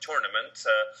scorer of the tournament.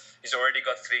 He's already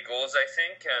got 3 goals, I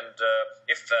think, and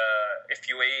if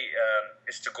UAE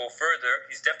is to go further,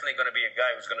 he's definitely going to be a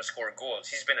guy who's going to score goals.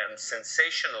 He's been in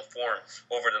sensational form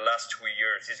over the last 2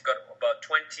 years. He's got about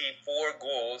 24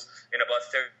 goals in about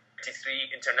 33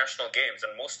 international games,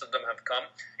 and most of them have come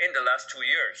in the last 2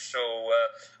 years. So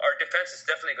our defense is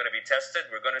definitely going to be tested.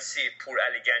 We're going to see if poor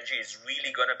Ali Ganji is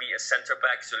really going to be a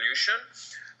centre-back solution.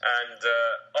 And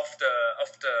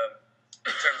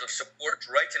in terms of support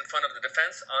right in front of the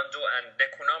defense, Ando and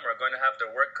Nekunam are going to have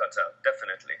their work cut out,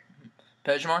 definitely.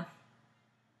 Pejman?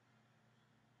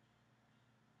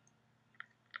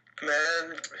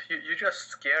 Man, you just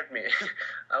scared me.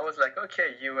 I was like,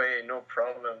 okay, UAE, no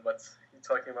problem, but you're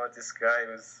talking about this guy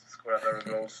who's scored other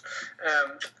goals.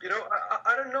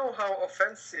 I don't know how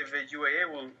offensive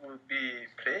UAE will be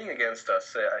playing against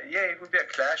us. It will be a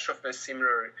clash of a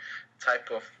similar type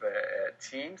of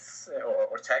teams,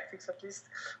 or tactics at least,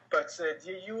 but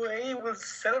the UAE will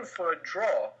settle for a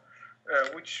draw,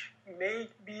 which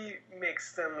maybe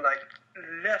makes them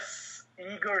less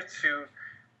eager to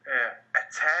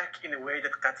attack in a way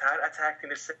that Qatar attacked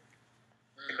in the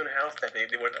second half. That they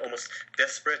were almost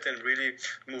desperate and really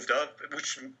moved up,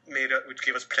 which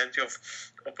gave us plenty of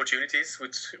opportunities,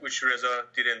 which Reza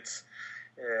didn't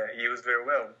use very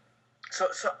well. So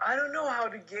I don't know how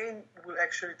the game will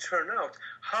actually turn out.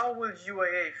 How will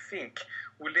UAE think?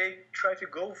 Will they try to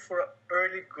go for an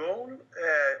early goal,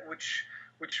 which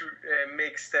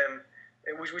makes them,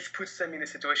 which puts them in a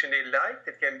situation they like,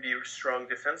 that can be strong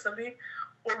defensively?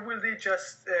 Or will they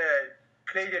just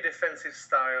play their defensive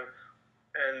style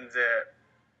and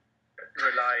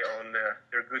rely on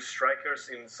their good strikers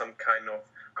in some kind of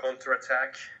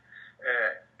counter-attack?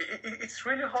 It's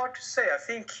really hard to say. I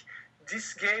think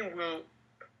this game will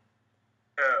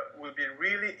be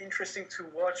really interesting to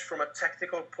watch from a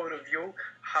tactical point of view,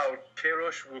 how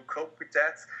Queiroz will cope with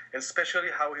that, and especially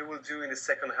how he will do in the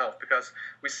second half, because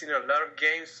we've seen a lot of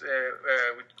games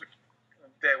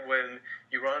that when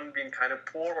Iran being kind of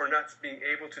poor or not being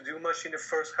able to do much in the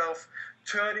first half,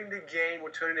 turning the game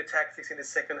or turning the tactics in the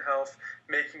second half,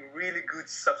 making really good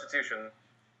substitutions.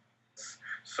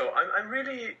 So I'm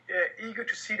really eager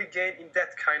to see the game in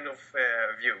that kind of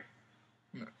view.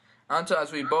 Anto,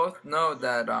 as we both know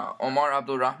that Omar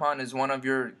Abdulrahman is one of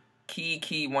your key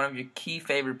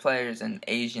favorite players in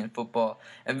Asian football.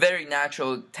 A very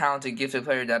natural, talented, gifted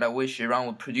player that I wish Iran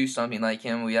would produce something like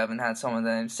him. We haven't had someone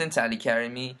like him since Ali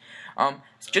Karimi.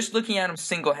 Just looking at him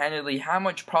single-handedly, how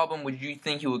much problem would you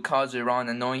think he would cause Iran,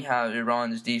 and knowing how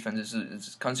Iran's defense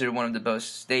is considered one of the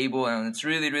most stable, and it's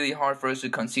really, really hard for us to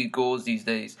concede goals these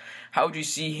days. How would you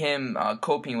see him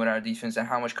coping with our defense, and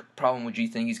how much problem would you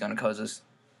think he's going to cause us?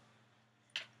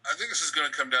 I think this is going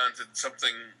to come down to something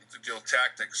to deal with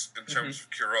tactics in terms of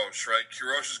Queiroz, right?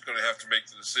 Queiroz is going to have to make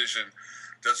the decision.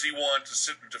 Does he want to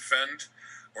sit and defend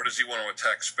or does he want to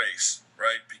attack space,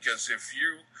 right? Because if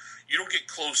you don't get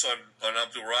close on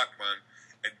Abdul Rahman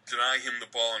and deny him the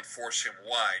ball and force him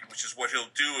wide, which is what he'll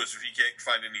do is if he can't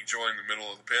find any joy in the middle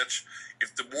of the pitch.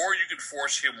 If the more you can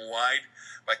force him wide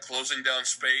by closing down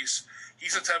space,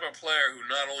 he's the type of player who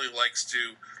not only likes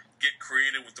to get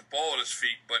creative with the ball at his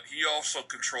feet, but he also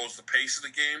controls the pace of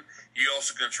the game. He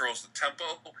also controls the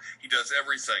tempo. He does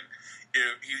everything.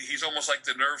 He's almost like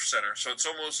the nerve center. So it's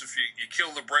almost if you kill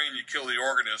the brain, you kill the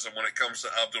organism when it comes to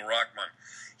Abdul Rahman.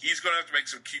 He's going to have to make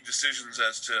some key decisions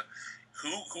as to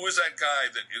who is that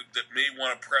guy that may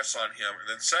want to press on him.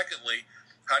 And then secondly,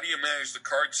 how do you manage the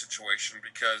card situation?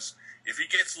 Because if he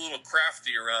gets a little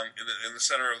crafty around in the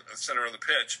center of the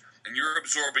pitch and you're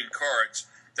absorbing cards,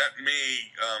 that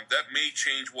may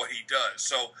change what he does.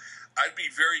 So I'd be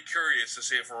very curious to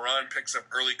see if Iran picks up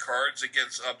early cards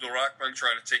against Abdul Rahman,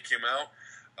 trying to take him out,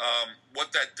 what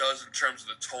that does in terms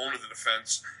of the tone of the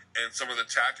defense and some of the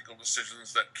tactical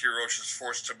decisions that Queiroz is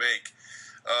forced to make.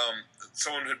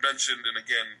 Someone had mentioned, and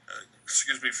again,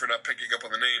 excuse me for not picking up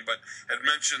on the name, but had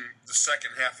mentioned the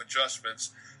second half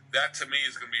adjustments. That to me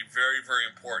is going to be very, very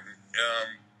important.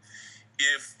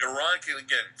 If Iran can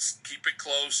again keep it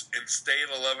close and stay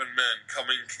at 11 men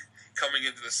coming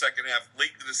into the second half,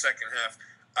 late into the second half,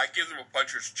 I give them a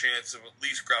puncher's chance of at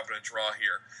least grabbing a draw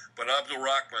here. But Abdul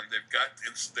Rahman, they've got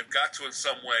to in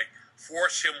some way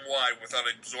force him wide without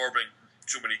absorbing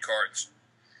too many cards.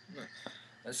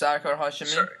 Sarkar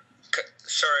Hashemi.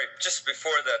 Sorry, just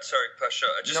before that, Pasha,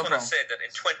 I just want to say that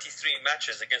in 23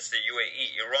 matches against the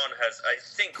UAE, Iran has, I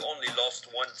think, only lost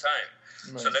one time.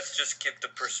 Nice. So let's just give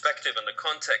the perspective and the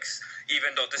context.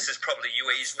 Even though this is probably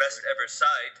UAE's best ever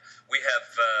side, we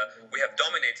have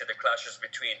dominated the clashes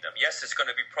between them. Yes, it's going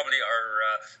to be probably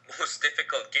our most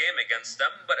difficult game against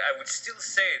them, but I would still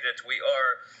say that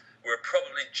we're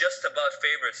probably just about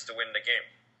favorites to win the game.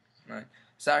 Right.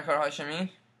 Sarkar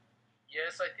Hashemi.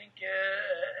 Yes, I think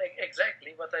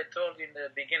exactly what I told in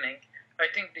the beginning. I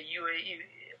think the UAE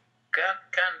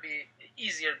can be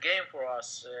easier game for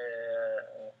us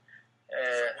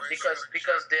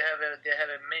because they have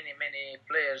many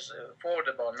players for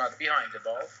the ball, not behind the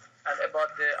ball. And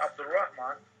about Abdul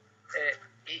Rahman,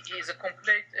 he is a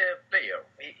complete player.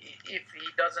 If he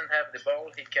doesn't have the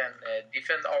ball, he can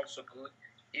defend also good.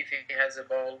 If he has a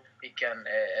ball, he can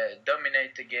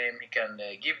dominate the game. He can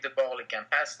give the ball. He can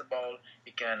pass the ball.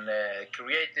 He can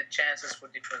create the chances for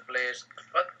different players.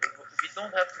 But we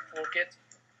don't have to forget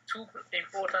two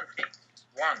important things.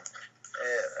 One,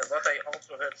 what I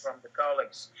also heard from the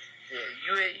colleagues,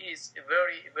 UAE is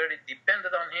very, very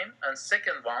dependent on him. And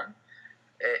second one,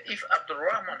 if Abdul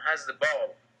Rahman has the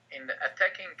ball in the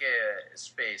attacking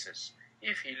spaces,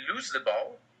 if he loses the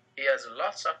ball, he has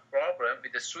lots of problem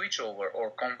with the switchover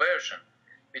or conversion,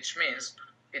 which means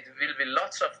it will be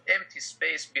lots of empty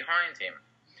space behind him.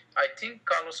 I think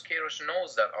Carlos Queiroz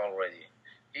knows that already.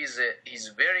 He's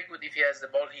very good if he has the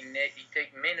ball. He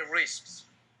take many risks.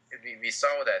 We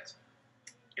saw that.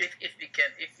 If we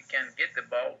can get the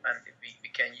ball and if we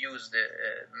can use the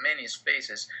many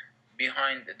spaces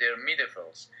behind their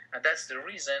midfields, and that's the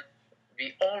reason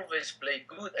we always play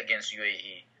good against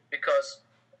UAE, because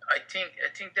I think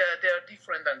they are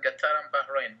different than Qatar and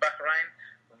Bahrain. Bahrain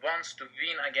wants to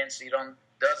win against Iran,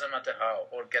 doesn't matter how,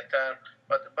 or Qatar,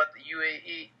 but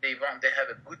UAE they have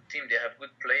a good team, they have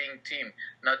good playing team,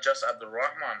 not just Abdul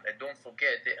Rahman. Don't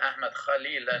forget the Ahmed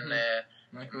Khalil and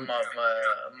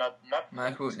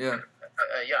Mahmoud, yeah.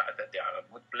 They are a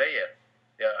good player.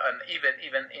 Yeah, and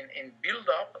even in build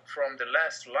up from the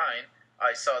last line,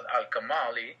 I saw Al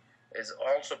Kamali is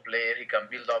also a player. He can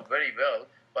build up very well.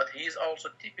 But he is also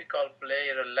typical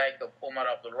player like of Omar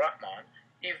Abdul Rahman.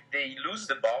 If they lose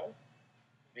the ball,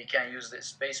 we can use the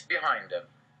space behind them,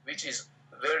 which is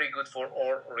very good for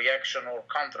our reaction or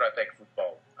counter-attack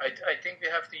football. I think we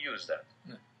have to use that.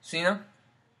 Sina?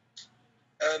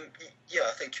 Yeah,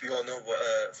 I think we all know what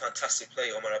a fantastic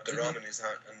player Omar Abdul Rahman is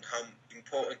and how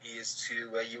important he is to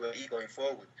UAE going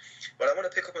forward. But I want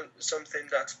to pick up on something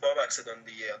that Babak said on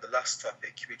the last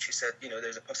topic, which he said,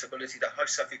 there's a possibility that Haj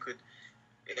Safi could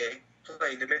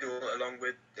play in the middle along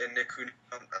with Nekun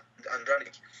and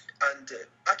Ranik, and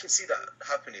I can see that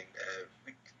happening.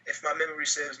 If my memory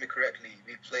serves me correctly,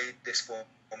 we played this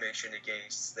formation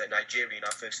against Nigeria in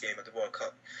our first game at the World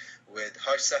Cup, with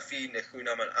Haj Safi,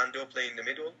 Nekunam and Ando playing in the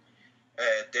middle,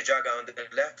 Dejaga on the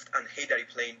left, and Haydari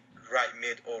playing right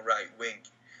mid or right wing.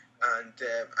 And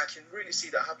I can really see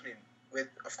that happening with,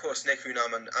 of course,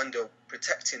 Nekunam and Ando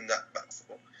protecting that back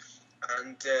four.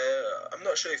 And I'm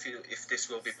not sure if this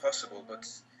will be possible, but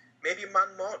maybe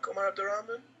man mark Omar Abdul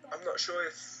Rahman. I'm not sure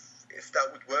if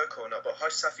that would work or not. But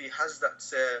Haj Safi has that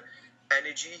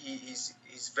energy.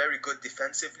 He's very good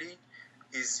defensively.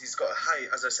 He's got a high,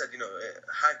 as I said,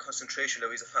 a high concentration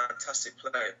level. He's a fantastic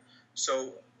player.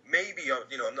 So maybe,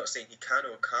 I'm not saying he can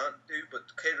or can't do, but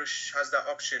Queiroz has that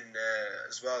option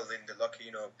as well in the locker,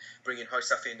 bringing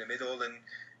Housafi in the middle and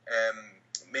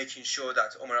making sure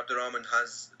that Omar Abdurrahman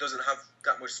doesn't have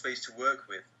that much space to work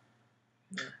with.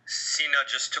 Sina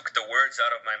just took the words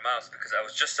out of my mouth because I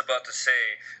was just about to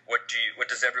say, what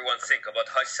does everyone think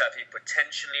about Housafi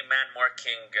potentially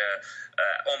man-marking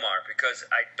Omar? Because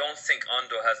I don't think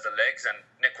Ando has the legs, and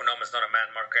Nekunam is not a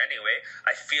man-marker anyway.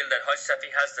 I feel that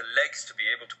Housafi has the legs to be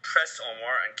able to press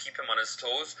Omar and keep him on his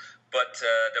toes. But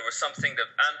there was something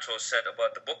that Anto said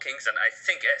about the bookings, and I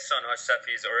think Ehsan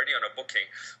Housafi is already on a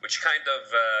booking, which kind of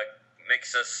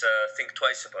makes us think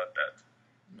twice about that.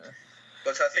 Yeah.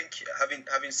 But I think,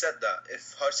 having said that,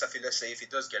 if Housafi, let's say, if he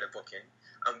does get a booking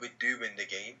and we do win the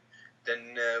game,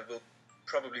 then we'll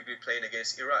probably be playing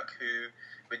against Iraq, who,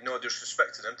 with no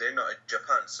disrespect to them, they're not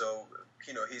Japan. So,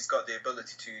 he's got the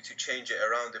ability to change it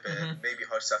around a bit. Mm-hmm. Maybe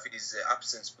Housafi's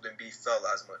absence wouldn't be felt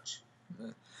as much.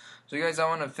 Yeah. So, guys, I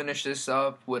want to finish this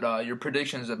up with your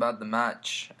predictions about the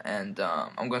match. And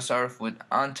I'm going to start off with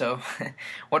Anto.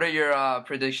 What are your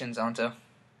predictions, Anto?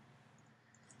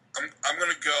 I'm going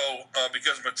to go,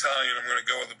 because I'm Italian, I'm going to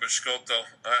go with the Biscotto.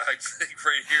 I think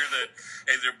right here that,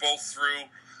 hey, they're both through,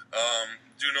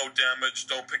 do no damage,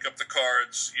 don't pick up the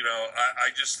cards. I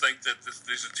just think that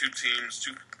these are two teams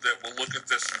that will look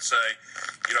at this and say,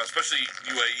 especially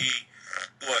UAE,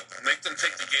 look, make them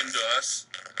take the game to us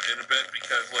in a bit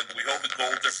because, look, we hold the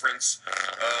goal difference.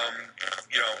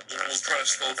 We'll try to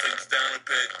slow things down a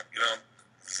bit,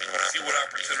 see what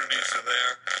opportunities are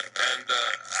there, and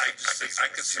I just think I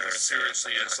could see this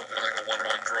seriously as something like a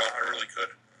 1-1 draw. I really could.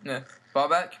 Yeah.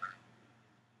 Ballback?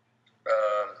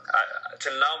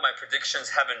 Till now, my predictions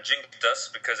haven't jinxed us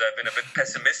because I've been a bit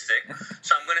pessimistic.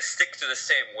 So I'm going to stick to the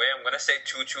same way. I'm going to say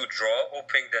 2-2 draw,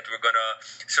 hoping that we're going to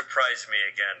surprise me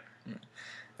again.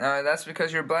 That's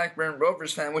because you're a Blackburn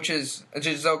Rovers fan, which is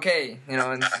okay.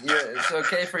 It's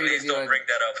okay for you Please to be don't bring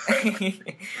that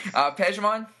up.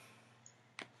 Pejman?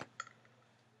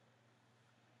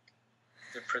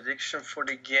 The prediction for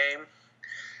the game: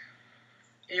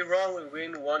 Iran will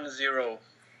win 1-0.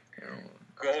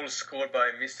 Goal scored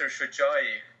by Mr.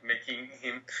 Shujai, making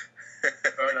him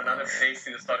earn another place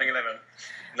in the starting 11.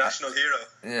 National hero.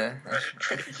 Yeah.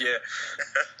 Yeah.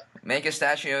 Make a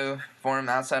statue for him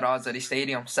outside Azadi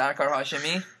Stadium. Sarkar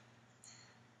Hashemi?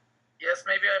 Yes,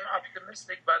 maybe I'm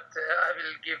optimistic, but I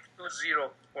will give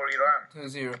 2-0 for Iran.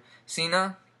 2-0.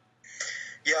 Sina?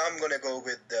 Yeah, I'm going to go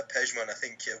with Pejman. I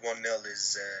think 1-0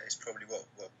 is probably what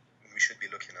we should be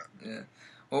looking at. Yeah.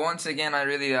 Well, once again, I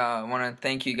really want to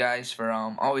thank you guys for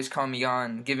always coming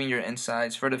on, giving your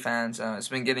insights for the fans. It's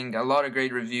been getting a lot of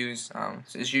great reviews.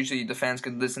 It's usually the fans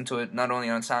could listen to it not only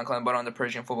on SoundCloud but on the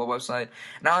Persian Football website.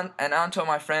 And Anto,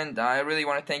 my friend, I really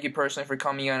want to thank you personally for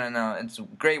coming on. And it's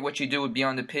great what you do with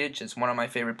Beyond the Pitch. It's one of my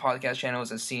favorite podcast channels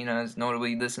that Sina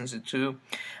notably listens to too.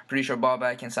 Pretty sure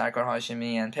Ballback and Sarkar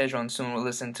Hashemi and Pejman soon will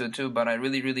listen to it too. But I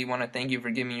really, really want to thank you for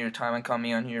giving me your time and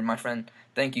coming on here, my friend.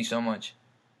 Thank you so much.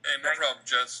 Hey, no problem,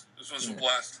 Jess. This was a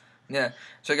blast. Yeah.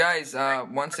 So, guys,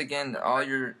 once again, all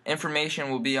your information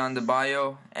will be on the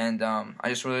bio. And I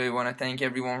just really want to thank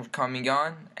everyone for coming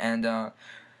on. And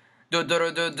do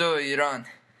Iran.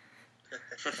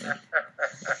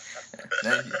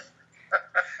 Thank you.